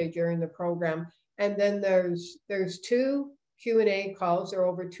Thursday during the program. And then there's 2 Q&A calls. They're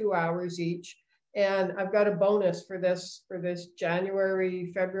over 2 hours each. And I've got a bonus for this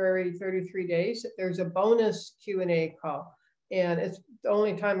January, February, 33 days. There's a bonus Q&A call. And it's the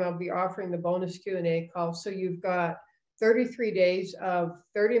only time I'll be offering the bonus Q&A call. So you've got 33 days of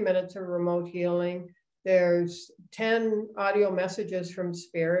 30 minutes of remote healing. There's 10 audio messages from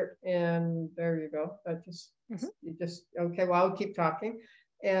Spirit, and there you go. That okay, well, I'll keep talking.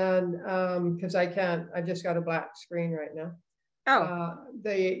 And because I just got a black screen right now. Oh.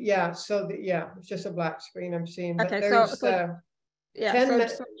 It's just a black screen I'm seeing. But Okay, there's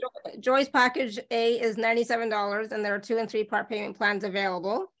so Joy's package A is $97, and there are 2 and 3 part payment plans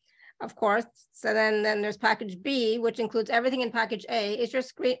available, of course. So then there's package B, which includes everything in package A. Is your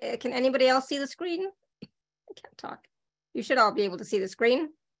screen, can anybody else see the screen? I can't talk. You should all be able to see the screen.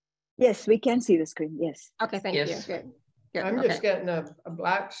 Yes, we can see the screen. Yes. Okay, thank you. Good. I'm just getting a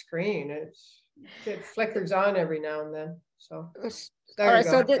black screen. It flickers on every now and then. So there you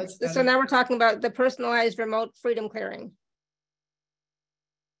go. So now we're talking about the personalized remote freedom clearing.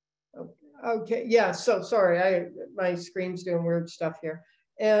 Okay, yeah, so sorry, my screen's doing weird stuff here.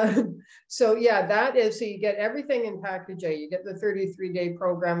 And so yeah, that is, so you get everything in package A. You get the 33-day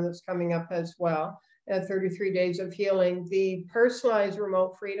program that's coming up as well, 33 days of healing. The personalized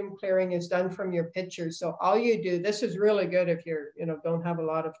remote freedom clearing is done from your pictures. So all you do, this is really good if you're, don't have a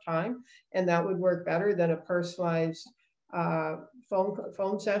lot of time, and that would work better than a personalized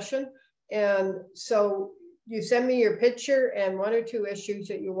phone session. And so you send me your picture and 1 or 2 issues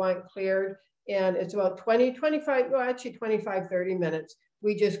that you want cleared. And it's about 30 minutes.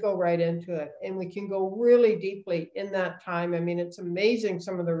 We just go right into it, and we can go really deeply in that time. I mean, it's amazing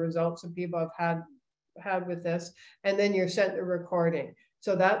some of the results that people have had with this. And then you're sent the recording.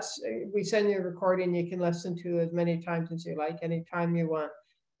 So we send you a recording you can listen to as many times as you like, anytime you want.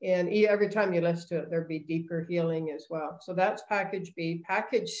 And every time you listen to it, there'll be deeper healing as well. So that's package B.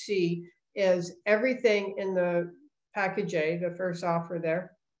 Package C is everything in the package A, the first offer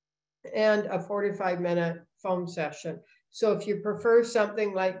there, and a 45-minute phone session. So if you prefer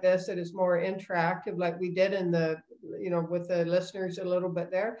something like this that is more interactive, like we did in the, with the listeners a little bit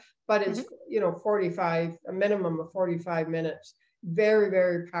there, but it's, 45, a minimum of 45 minutes. Very,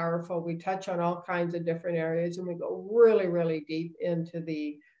 very powerful. We touch on all kinds of different areas, and we go really, really deep into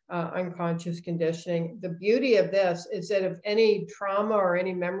the unconscious conditioning. The beauty of this is that if any trauma or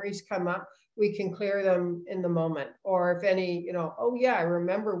any memories come up, we can clear them in the moment. Or if any, oh yeah, I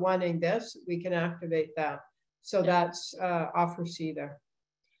remember wanting this, we can activate that. So that's offer C there.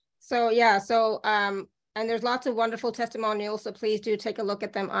 So yeah, and there's lots of wonderful testimonials, so please do take a look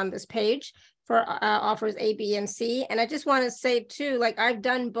at them on this page for offers A, B, and C. And I just want to say too, like I've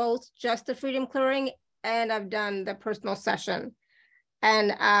done both, just the freedom clearing, and I've done the personal session.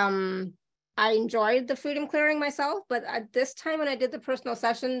 And I enjoyed the freedom clearing myself, but at this time when I did the personal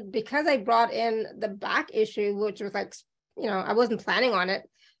session, because I brought in the back issue, which was like, I wasn't planning on it,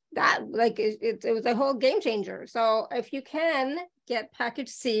 that like it was a whole game changer. So if you can get package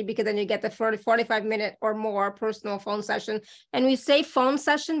C, because then you get the 45-minute or more personal phone session. And we say phone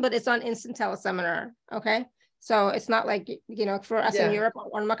session, but it's on instant teleseminar, okay? So it's not like, for us in Europe,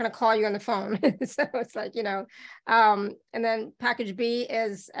 I'm not going to call you on the phone. So it's like, and then package B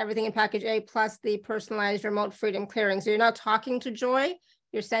is everything in package A plus the personalized remote freedom clearing. So you're not talking to Joy,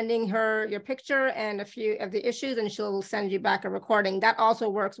 you're sending her your picture and a few of the issues, and she'll send you back a recording. That also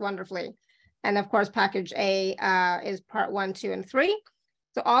works wonderfully. And of course, package A is part 1, 2, and 3.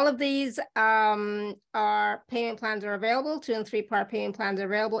 So all of these are payment plans are available, 2- and 3-part payment plans are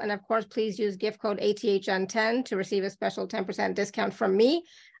available. And of course, please use gift code ATHN10 to receive a special 10% discount from me.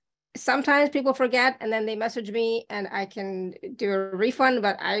 Sometimes people forget and then they message me and I can do a refund,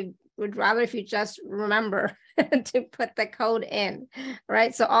 but I would rather if you just remember to put the code in,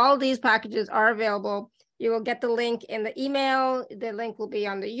 right? So all these packages are available. You will get the link in the email. The link will be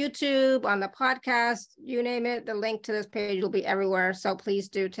on the YouTube, on the podcast, you name it. The link to this page will be everywhere. So please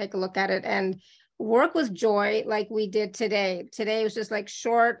do take a look at it and work with Joy like we did today. Today was just like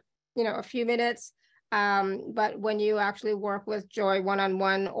short, a few minutes. But when you actually work with Joy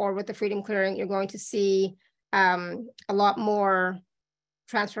one-on-one or with the freedom clearing, you're going to see a lot more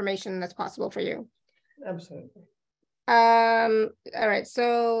transformation that's possible for you. Absolutely. All right,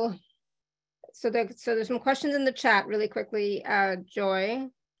 so there's some questions in the chat really quickly, Joy.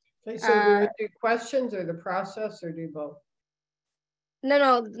 Okay, so do we do questions or the process or do both?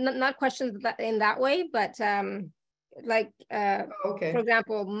 No, not questions in that way, but okay. For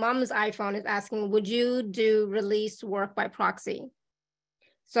example, Mom's iPhone is asking, would you do release work by proxy?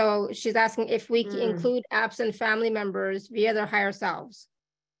 So she's asking if we can include absent family members via their higher selves.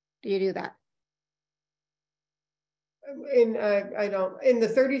 Do you do that? I don't. In the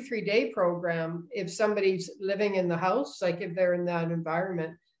 33-day program, if somebody's living in the house, like if they're in that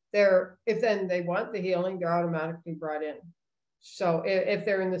environment, if then they want the healing, they're automatically brought in. So if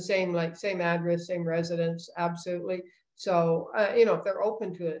they're in the same address, same residence, absolutely. So if they're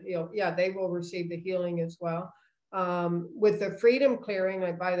open to it, they will receive the healing as well. With the freedom clearing,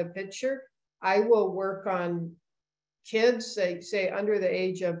 like by the picture, I will work on kids, say under the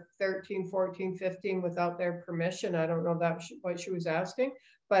age of 13, 14, 15 without their permission. I don't know what she was asking,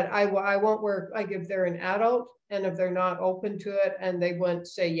 but I won't work, like if they're an adult and if they're not open to it and they won't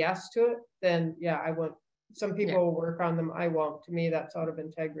say yes to it, then I won't. Some people will work on them. I won't. To me, that's out of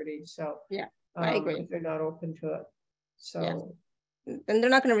integrity. So I agree. If they're not open to it. So then they're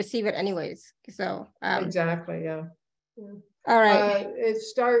not going to receive it anyways. So exactly. Yeah. All right. It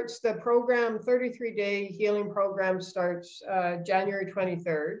starts, the program, 33-day healing program starts January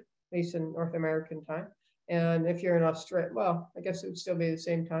 23rd, at least in North American time. And if you're in Australia, well, I guess it would still be the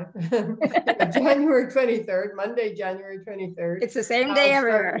same time. January 23rd, Monday, January 23rd. It's the same day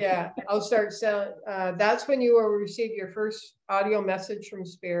everywhere. I'll start selling. That's when you will receive your first audio message from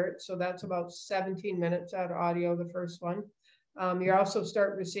Spirit. So that's about 17 minutes out of audio, the first one. You also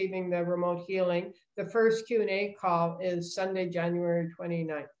start receiving the remote healing. The first Q&A call is Sunday, January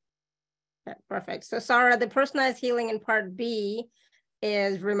 29th. Okay, perfect. So Sarah, the personalized healing in part B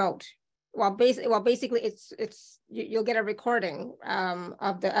is remote. Well, basically it's you'll get a recording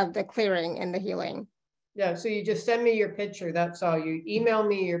of the clearing and the healing. Yeah, so you just send me your picture. That's all. You email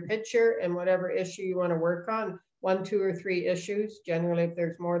me your picture and whatever issue you want to work on, 1, 2, or 3 issues. Generally, if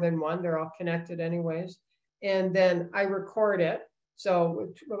there's more than one, they're all connected anyways. And then I record it. So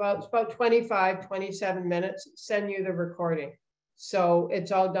it's about 25, 27 minutes, send you the recording. So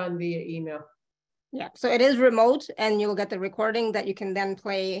it's all done via email. Yeah, so it is remote, and you'll get the recording that you can then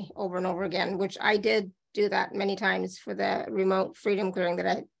play over and over again, which I did do that many times for the remote freedom clearing that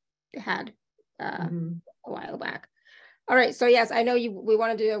I had a while back. All right, so yes, I know we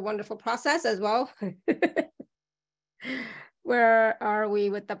want to do a wonderful process as well. Where are we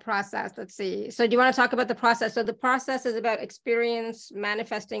with the process? Let's see. So do you want to talk about the process? So the process is about experience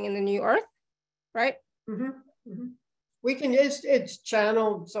manifesting in the new earth, right? We can just, it's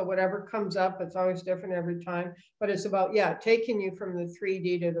channeled, so whatever comes up, it's always different every time, but it's about, yeah, taking you from the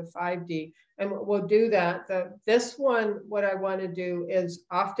 3D to the 5D. And we'll do that. This one, what I want to do is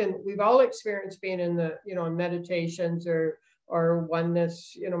often, we've all experienced being in the, you know, meditations or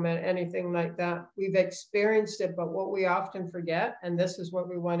oneness, you know, anything like that. We've experienced it, but what we often forget, and this is what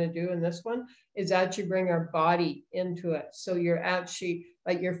we want to do in this one, is actually bring our body into it. So you're actually,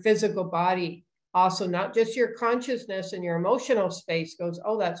 like your physical body, also not just your consciousness and your emotional space goes,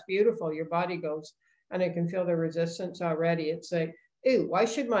 oh, that's beautiful. Your body goes, and I can feel the resistance already. It's like, ew, why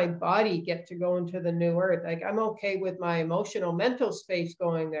should my body get to go into the new earth? Like, I'm okay with my emotional, mental space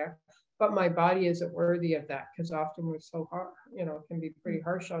going there, but my body isn't worthy of that, because often we're so hard, you know, it can be pretty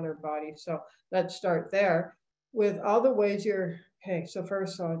harsh on our body. So let's start there with all the ways you're, okay, so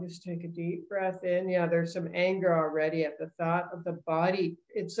first I'll just take a deep breath in. Yeah, there's some anger already at the thought of the body.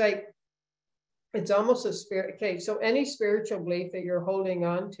 It's like, it's almost a spirit. Okay, so any spiritual belief that you're holding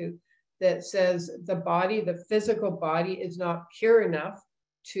on to that says the body, the physical body is not pure enough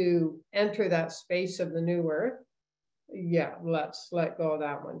to enter that space of the new earth. Yeah, let's let go of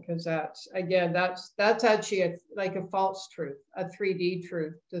that one, because that's, again, that's actually like a false truth, a 3D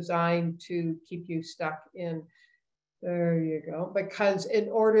truth designed to keep you stuck in. There you go. Because in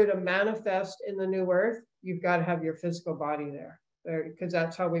order to manifest in the new earth, you've got to have your physical body there, because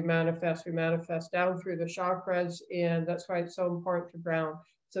that's how we manifest. We manifest down through the chakras, and that's why it's so important to ground.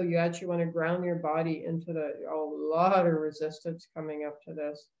 So you actually want to ground your body into a lot of resistance coming up to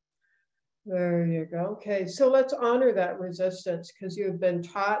this. There you go. Okay, so let's honor that resistance, because you've been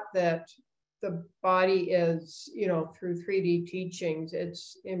taught that the body is, you know, through 3D teachings,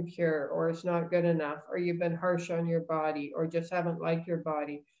 it's impure or it's not good enough, or you've been harsh on your body or just haven't liked your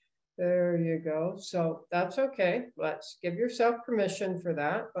body. There you go. So that's okay. Let's give yourself permission for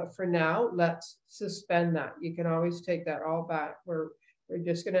that. But for now, let's suspend that. You can always take that all back. We're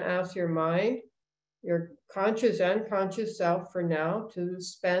just going to ask your mind, your conscious and unconscious self for now to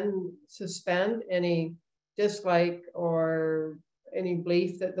suspend any dislike or any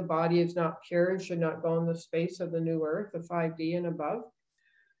belief that the body is not pure and should not go in the space of the new earth, the 5D and above.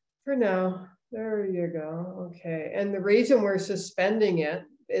 For now, there you go. Okay. And the reason we're suspending it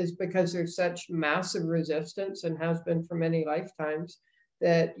is because there's such massive resistance, and has been for many lifetimes,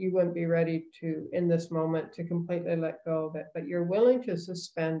 that you wouldn't be ready to, in this moment, to completely let go of it, but you're willing to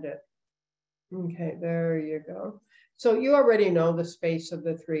suspend it. Okay, there you go. So you already know the space of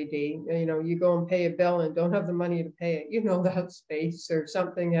the 3D. You know, you go and pay a bill and don't have the money to pay it. You know that space, or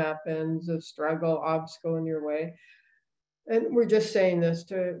something happens, a struggle, obstacle in your way. And we're just saying this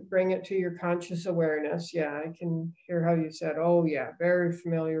to bring it to your conscious awareness. Yeah, I can hear how you said, oh yeah, very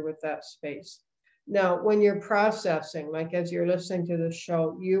familiar with that space. Now, when you're processing, like as you're listening to the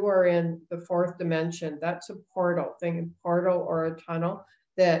show, you are in the 4th dimension. That's a portal, think a portal or a tunnel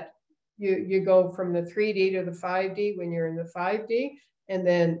that you go from the 3D to the 5D when you're in the 5D. And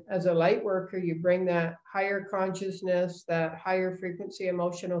then as a light worker, you bring that higher consciousness, that higher frequency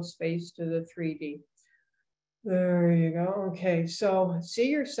emotional space to the 3D. There you go. Okay, so see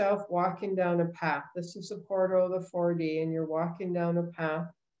yourself walking down a path. This is the portal of the 4D, and you're walking down a path.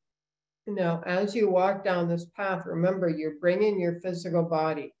 Now, as you walk down this path, remember, you're bringing your physical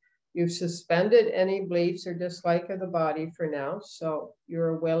body. You've suspended any beliefs or dislike of the body for now. So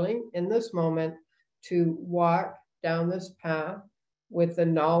you're willing in this moment to walk down this path with the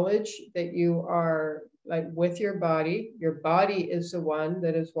knowledge that you are like with your body. Your body is the one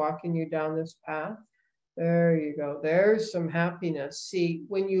that is walking you down this path. There you go. There's some happiness. See,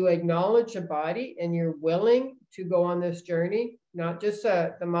 when you acknowledge a body and you're willing to go on this journey, not just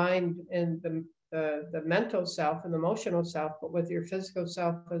the mind and the mental self and the emotional self, but with your physical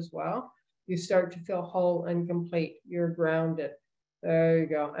self as well, you start to feel whole and complete. You're grounded. There you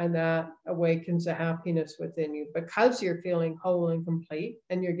go. And that awakens a happiness within you because you're feeling whole and complete,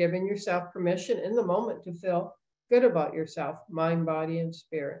 and you're giving yourself permission in the moment to feel good about yourself, mind, body, and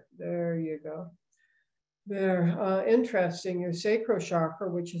spirit. There you go. There, interesting. Your sacral chakra,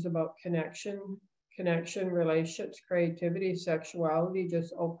 which is about connection, relationships, creativity, sexuality,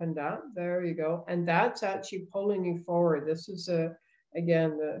 just opened up. There you go. And that's actually pulling you forward. This is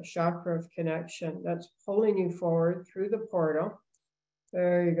again, the chakra of connection that's pulling you forward through the portal.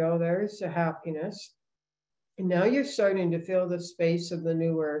 There you go. There's the happiness. And now you're starting to feel the space of the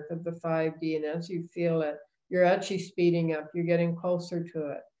new earth, of the 5D. And as you feel it, you're actually speeding up. You're getting closer to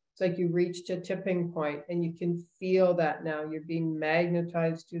it. It's like you reached a tipping point and you can feel that now. You're being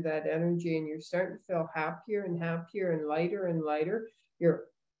magnetized to that energy and you're starting to feel happier and happier and lighter and lighter.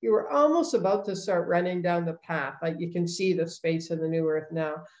 You were almost about to start running down the path. Like you can see the space of the new earth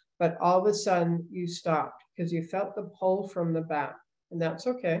now. But all of a sudden you stopped because you felt the pull from the back. And that's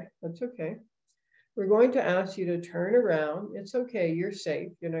okay. That's okay. We're going to ask you to turn around. It's okay. You're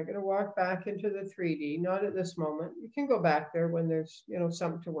safe. You're not going to walk back into the 3D. Not at this moment. You can go back there when there's,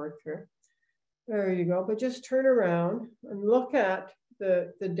 something to work through. There you go. But just turn around and look at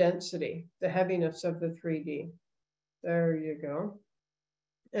the density, the heaviness of the 3D. There you go.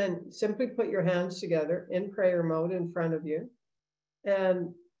 And simply put your hands together in prayer mode in front of you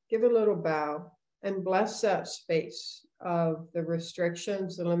and give a little bow and bless that space of the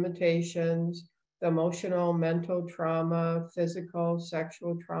restrictions, the limitations, the emotional, mental trauma, physical,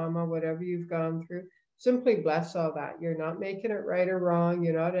 sexual trauma, whatever you've gone through. Simply bless all that. You're not making it right or wrong.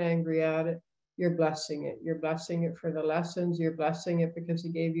 You're not angry at it. You're blessing it. You're blessing it for the lessons. You're blessing it because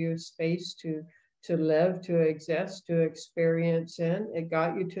it gave you a space to live, to exist, to experience in. It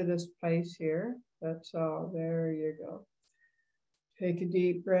got you to this place here. That's all. There you go. Take a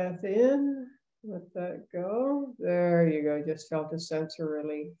deep breath in. Let that go. There you go. Just felt a sense of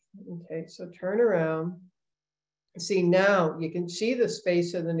relief. Okay, so turn around. See, now you can see the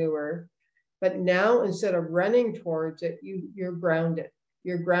space of the new earth, but now instead of running towards it, you're grounded.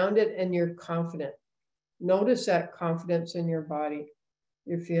 You're grounded and you're confident. Notice that confidence in your body.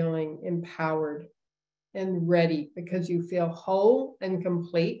 You're feeling empowered and ready because you feel whole and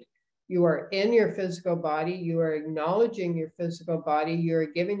complete. You are in your physical body. You are acknowledging your physical body. You are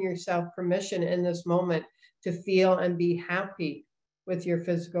giving yourself permission in this moment to feel and be happy with your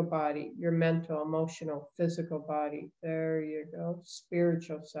physical body, your mental, emotional, physical body. There you go,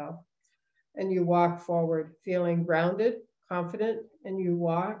 spiritual self. And you walk forward feeling grounded, confident, and you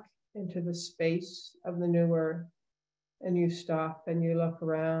walk into the space of the new earth. And you stop and you look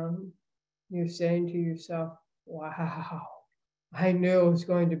around. You're saying to yourself, wow, I knew it was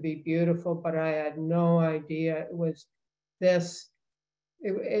going to be beautiful, but I had no idea it was this.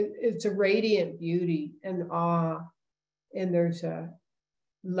 It's a radiant beauty and awe. And there's a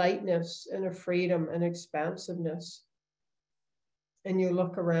lightness and a freedom and expansiveness. And you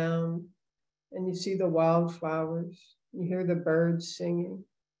look around and you see the wildflowers. You hear the birds singing.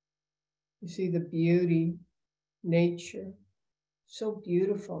 You see the beauty, nature. So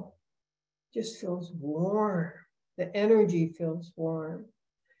beautiful. Just feels warm. The energy feels warm.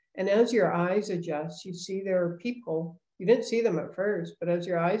 And as your eyes adjust, you see there are people. You didn't see them at first, but as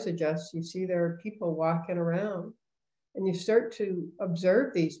your eyes adjust, you see there are people walking around. And you start to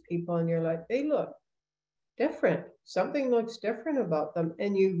observe these people and you're like, they look different. Something looks different about them.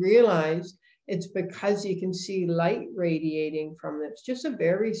 And you realize it's because you can see light radiating from them. It's just a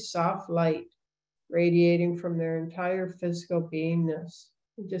very soft light radiating from their entire physical beingness.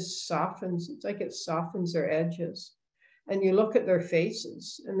 It just softens. It's like it softens their edges. And you look at their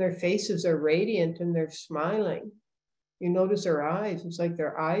faces and their faces are radiant and they're smiling. You notice their eyes. It's like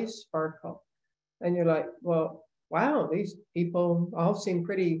their eyes sparkle. And you're like, well, wow, these people all seem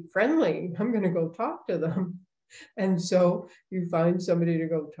pretty friendly. I'm going to go talk to them. And so you find somebody to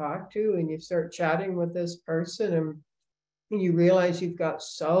go talk to and you start chatting with this person and you realize you've got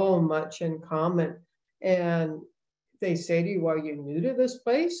so much in common. And they say to you, well, you're new to this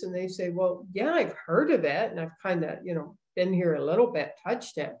place? And they say, well, yeah, I've heard of it. And I've kind of, been here a little bit,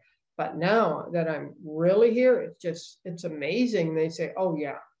 touched it. But now that I'm really here, it's amazing. And they say, oh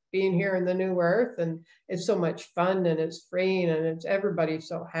yeah, being here in the new earth and it's so much fun and it's freeing and it's everybody's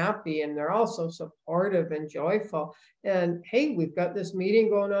so happy and they're all so supportive and joyful. And hey, we've got this meeting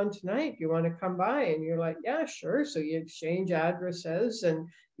going on tonight. Do you want to come by? And you're like, yeah, sure. So you exchange addresses and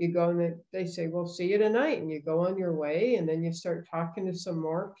you go and they say, well, see you tonight. And you go on your way and then you start talking to some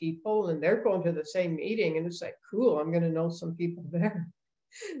more people and they're going to the same meeting. And it's like, cool, I'm going to know some people there.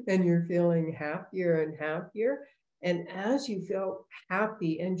 And you're feeling happier and happier. And as you feel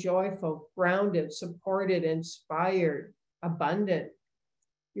happy and joyful, grounded, supported, inspired, abundant,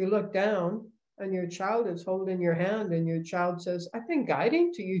 you look down and your child is holding your hand and your child says, I've been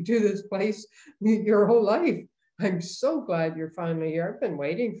guiding to you to this place your whole life. I'm so glad you're finally here. I've been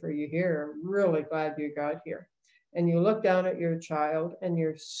waiting for you here. I'm really glad you got here. And you look down at your child and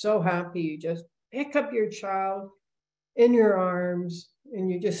you're so happy. You just pick up your child in your arms and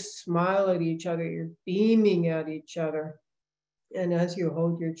you just smile at each other. You're beaming at each other. And as you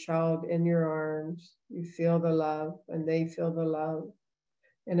hold your child in your arms, you feel the love and they feel the love.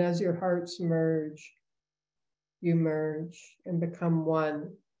 And as your hearts merge, you merge and become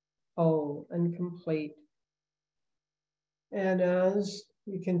one, whole and complete. And as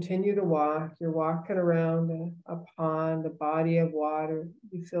you continue to walk, you're walking around a pond, a body of water.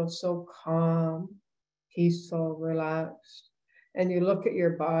 You feel so calm, peaceful, relaxed. And you look at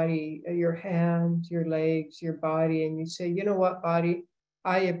your body, at your hands, your legs, your body, and you say, you know what, body?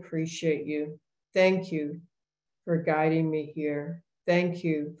 I appreciate you. Thank you for guiding me here. Thank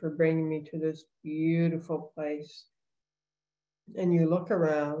you for bringing me to this beautiful place. And you look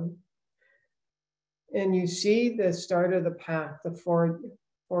around and you see the start of the path, the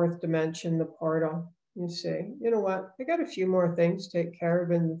fourth dimension, the portal. You say, you know what? I got a few more things to take care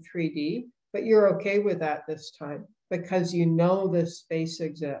of in the 3D, but you're okay with that this time because you know this space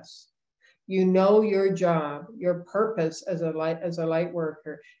exists. You know your job, your purpose as a light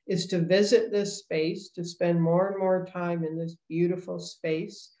worker is to visit this space, to spend more and more time in this beautiful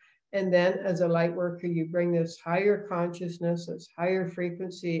space. And then as a light worker, you bring this higher consciousness, this higher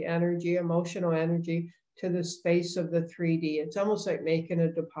frequency energy, emotional energy to the space of the 3D. It's almost like making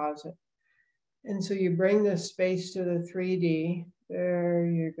a deposit. And so you bring this space to the 3D. There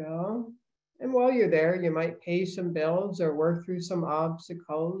you go. And while you're there, you might pay some bills or work through some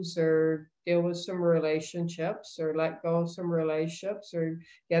obstacles or deal with some relationships or let go of some relationships or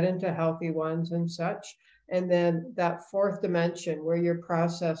get into healthy ones and such. And then that fourth dimension where you're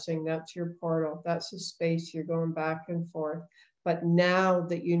processing, that's your portal. That's the space you're going back and forth. But now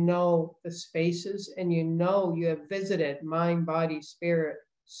that you know the spaces and you know you have visited mind, body, spirit,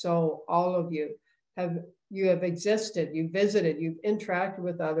 soul, all of you have existed, you've visited, you've interacted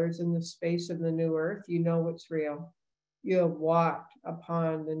with others in the space of the new earth, you know what's real. You have walked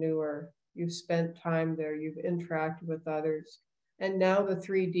upon the new earth. You've spent time there, you've interacted with others. And now the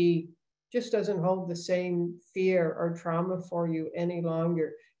 3D just doesn't hold the same fear or trauma for you any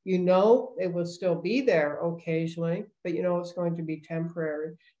longer. You know it will still be there occasionally, but you know it's going to be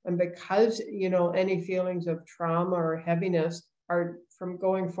temporary. And because you know any feelings of trauma or heaviness are from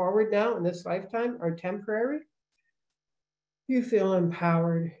going forward now in this lifetime are temporary, you feel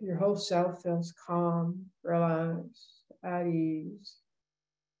empowered. Your whole self feels calm, relaxed, at ease.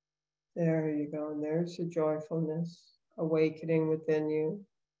 There you go. And there's the joyfulness awakening within you,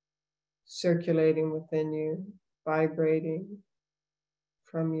 circulating within you, vibrating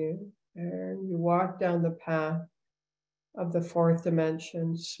from you. And you walk down the path of the fourth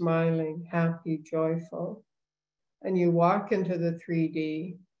dimension, smiling, happy, joyful. And you walk into the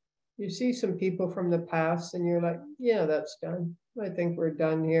 3D. You see some people from the past and you're like, yeah, that's done. I think we're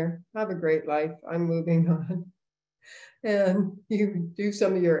done here. Have a great life. I'm moving on. And you do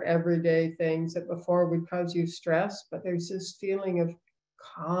some of your everyday things that before would cause you stress, but there's this feeling of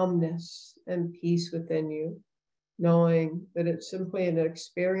calmness and peace within you, knowing that it's simply an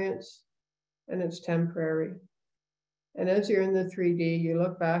experience and it's temporary. And as you're in the 3D, you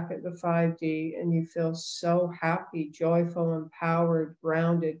look back at the 5D and you feel so happy, joyful, empowered,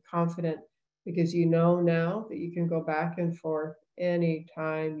 grounded, confident, because you know now that you can go back and forth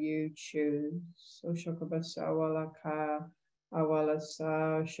anytime you choose. So shokabasa walaka,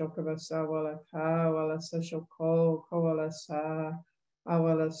 awalasa, shokabasa walaka, awalasa shoko, kowalasa,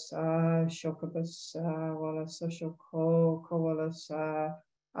 awalasa, shokabasa, awalasa shoko, kowalasa.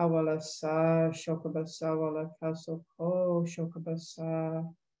 Awalasa, shokabasa, walaka, soko, shokabasa,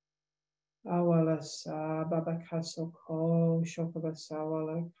 awalasa, babaka, soko, shokabasa,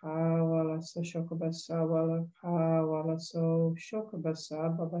 walaka, walasa, shokabasa, walaka, walaso,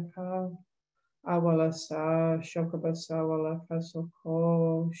 shokabasa, babaka, awalasa, shokabasa, walaka,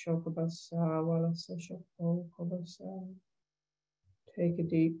 soko, shokabasa, walasa, shoko, kobasa. Take a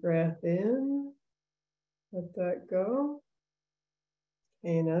deep breath in, let that go.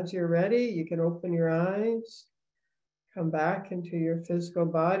 And as you're ready, you can open your eyes, come back into your physical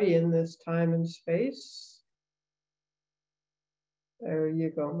body in this time and space. There you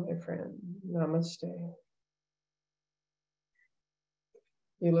go, my friend. Namaste.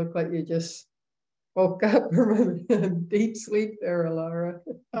 You look like you just woke up from a deep sleep there, Alara.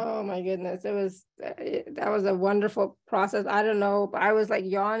 Oh my goodness. That was a wonderful process. I don't know, but I was like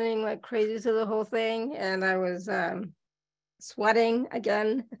yawning like crazy to the whole thing. And I was sweating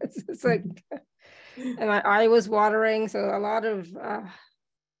again. It's like, and my eye was watering. So a lot of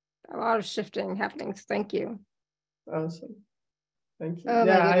shifting happening. So thank you. Awesome. Thank you. Oh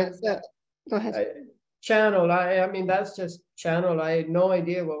yeah, my goodness. Go ahead. Channeled. I mean, that's just channeled. I had no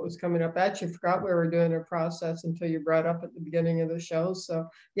idea what was coming up. I actually forgot we were doing a process until you brought up at the beginning of the show. So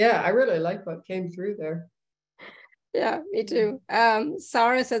yeah, I really like what came through there. Yeah, me too.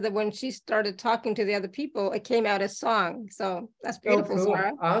 Sarah said that when she started talking to the other people, it came out as song. So that's beautiful, cool.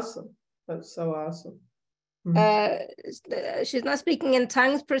 Sarah. Awesome. That's so awesome. She's not speaking in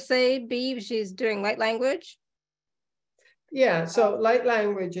tongues per se, B, she's doing light language. Yeah, so light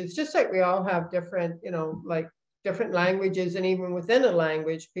language is just like we all have different, like different languages, and even within a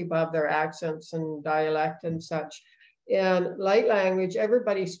language, people have their accents and dialect and such. And light language,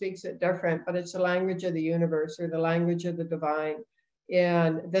 everybody speaks it different, but it's the language of the universe or the language of the divine.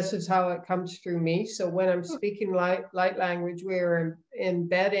 And this is how it comes through me. So when I'm speaking light language, we're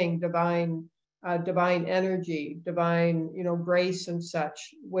embedding divine energy, divine, grace and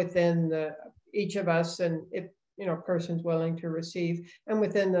such within each of us. And if, person's willing to receive, and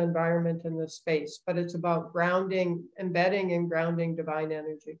within the environment and the space. But it's about grounding, embedding and grounding divine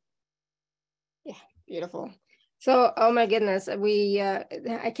energy. Yeah, beautiful. So, oh my goodness,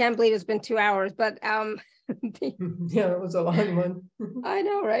 I can't believe it's been 2 hours, but yeah, it was a long one. I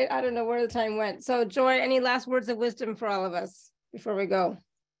know, right? I don't know where the time went. So Joy, any last words of wisdom for all of us before we go?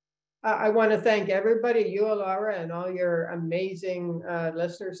 I want to thank everybody, you, Laura, and all your amazing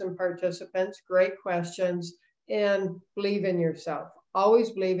listeners and participants. Great questions, and believe in yourself.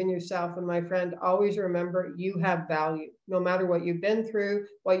 Always believe in yourself. And my friend, always remember you have value. No matter what you've been through,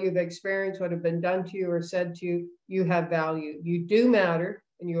 what you've experienced, what have been done to you or said to you, you have value. You do matter,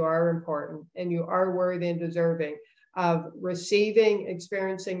 and you are important, and you are worthy and deserving of receiving,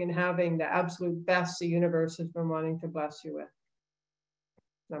 experiencing, and having the absolute best the universe has been wanting to bless you with.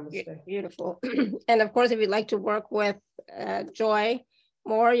 Namaste. Beautiful. And of course, if you'd like to work with Joy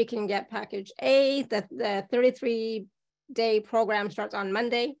more, you can get package A. The 33-day program starts on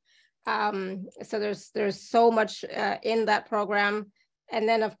Monday. So there's so much in that program. And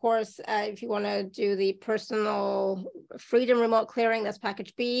then, of course, if you want to do the personal freedom remote clearing, that's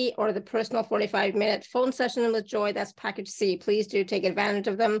package B, or the personal 45-minute phone session with Joy, that's package C. Please do take advantage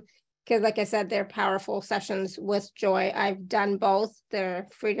of them, because like I said, they're powerful sessions with Joy. I've done both, the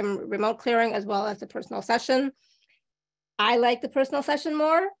freedom remote clearing as well as the personal session. I like the personal session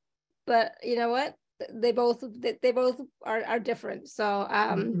more, but you know what? They both are different. So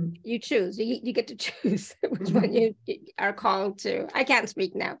you choose. You get to choose which one you are called to. I can't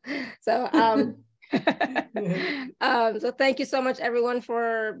speak now. So so thank you so much, everyone,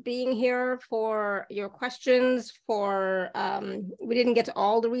 for being here, for your questions, for we didn't get to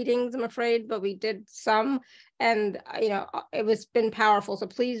all the readings, I'm afraid, but we did some, and it was been powerful. So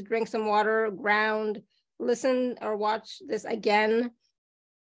please drink some water, ground, listen or watch this again,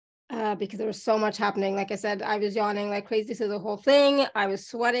 because there was so much happening. Like I said, I was yawning like crazy through the whole thing. I was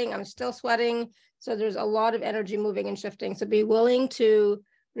sweating. I'm still sweating. So there's a lot of energy moving and shifting. So be willing to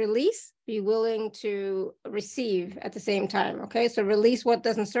release, be willing to receive at the same time. Okay, so release what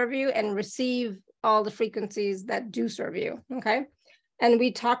doesn't serve you and receive all the frequencies that do serve you. Okay, and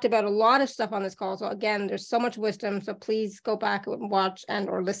we talked about a lot of stuff on this call. So again, there's so much wisdom. So please go back and watch and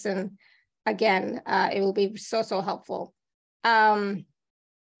or listen again. It will be so helpful.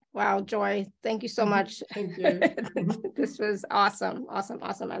 Wow, Joy, thank you so much. Thank you. This was awesome.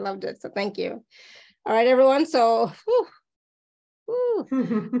 I loved it. So thank you. All right, everyone. So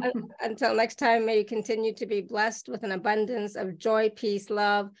until next time, may you continue to be blessed with an abundance of joy, peace,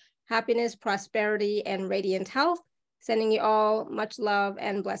 love, happiness, prosperity, and radiant health. Sending you all much love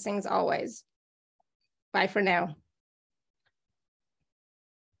and blessings always. Bye for now.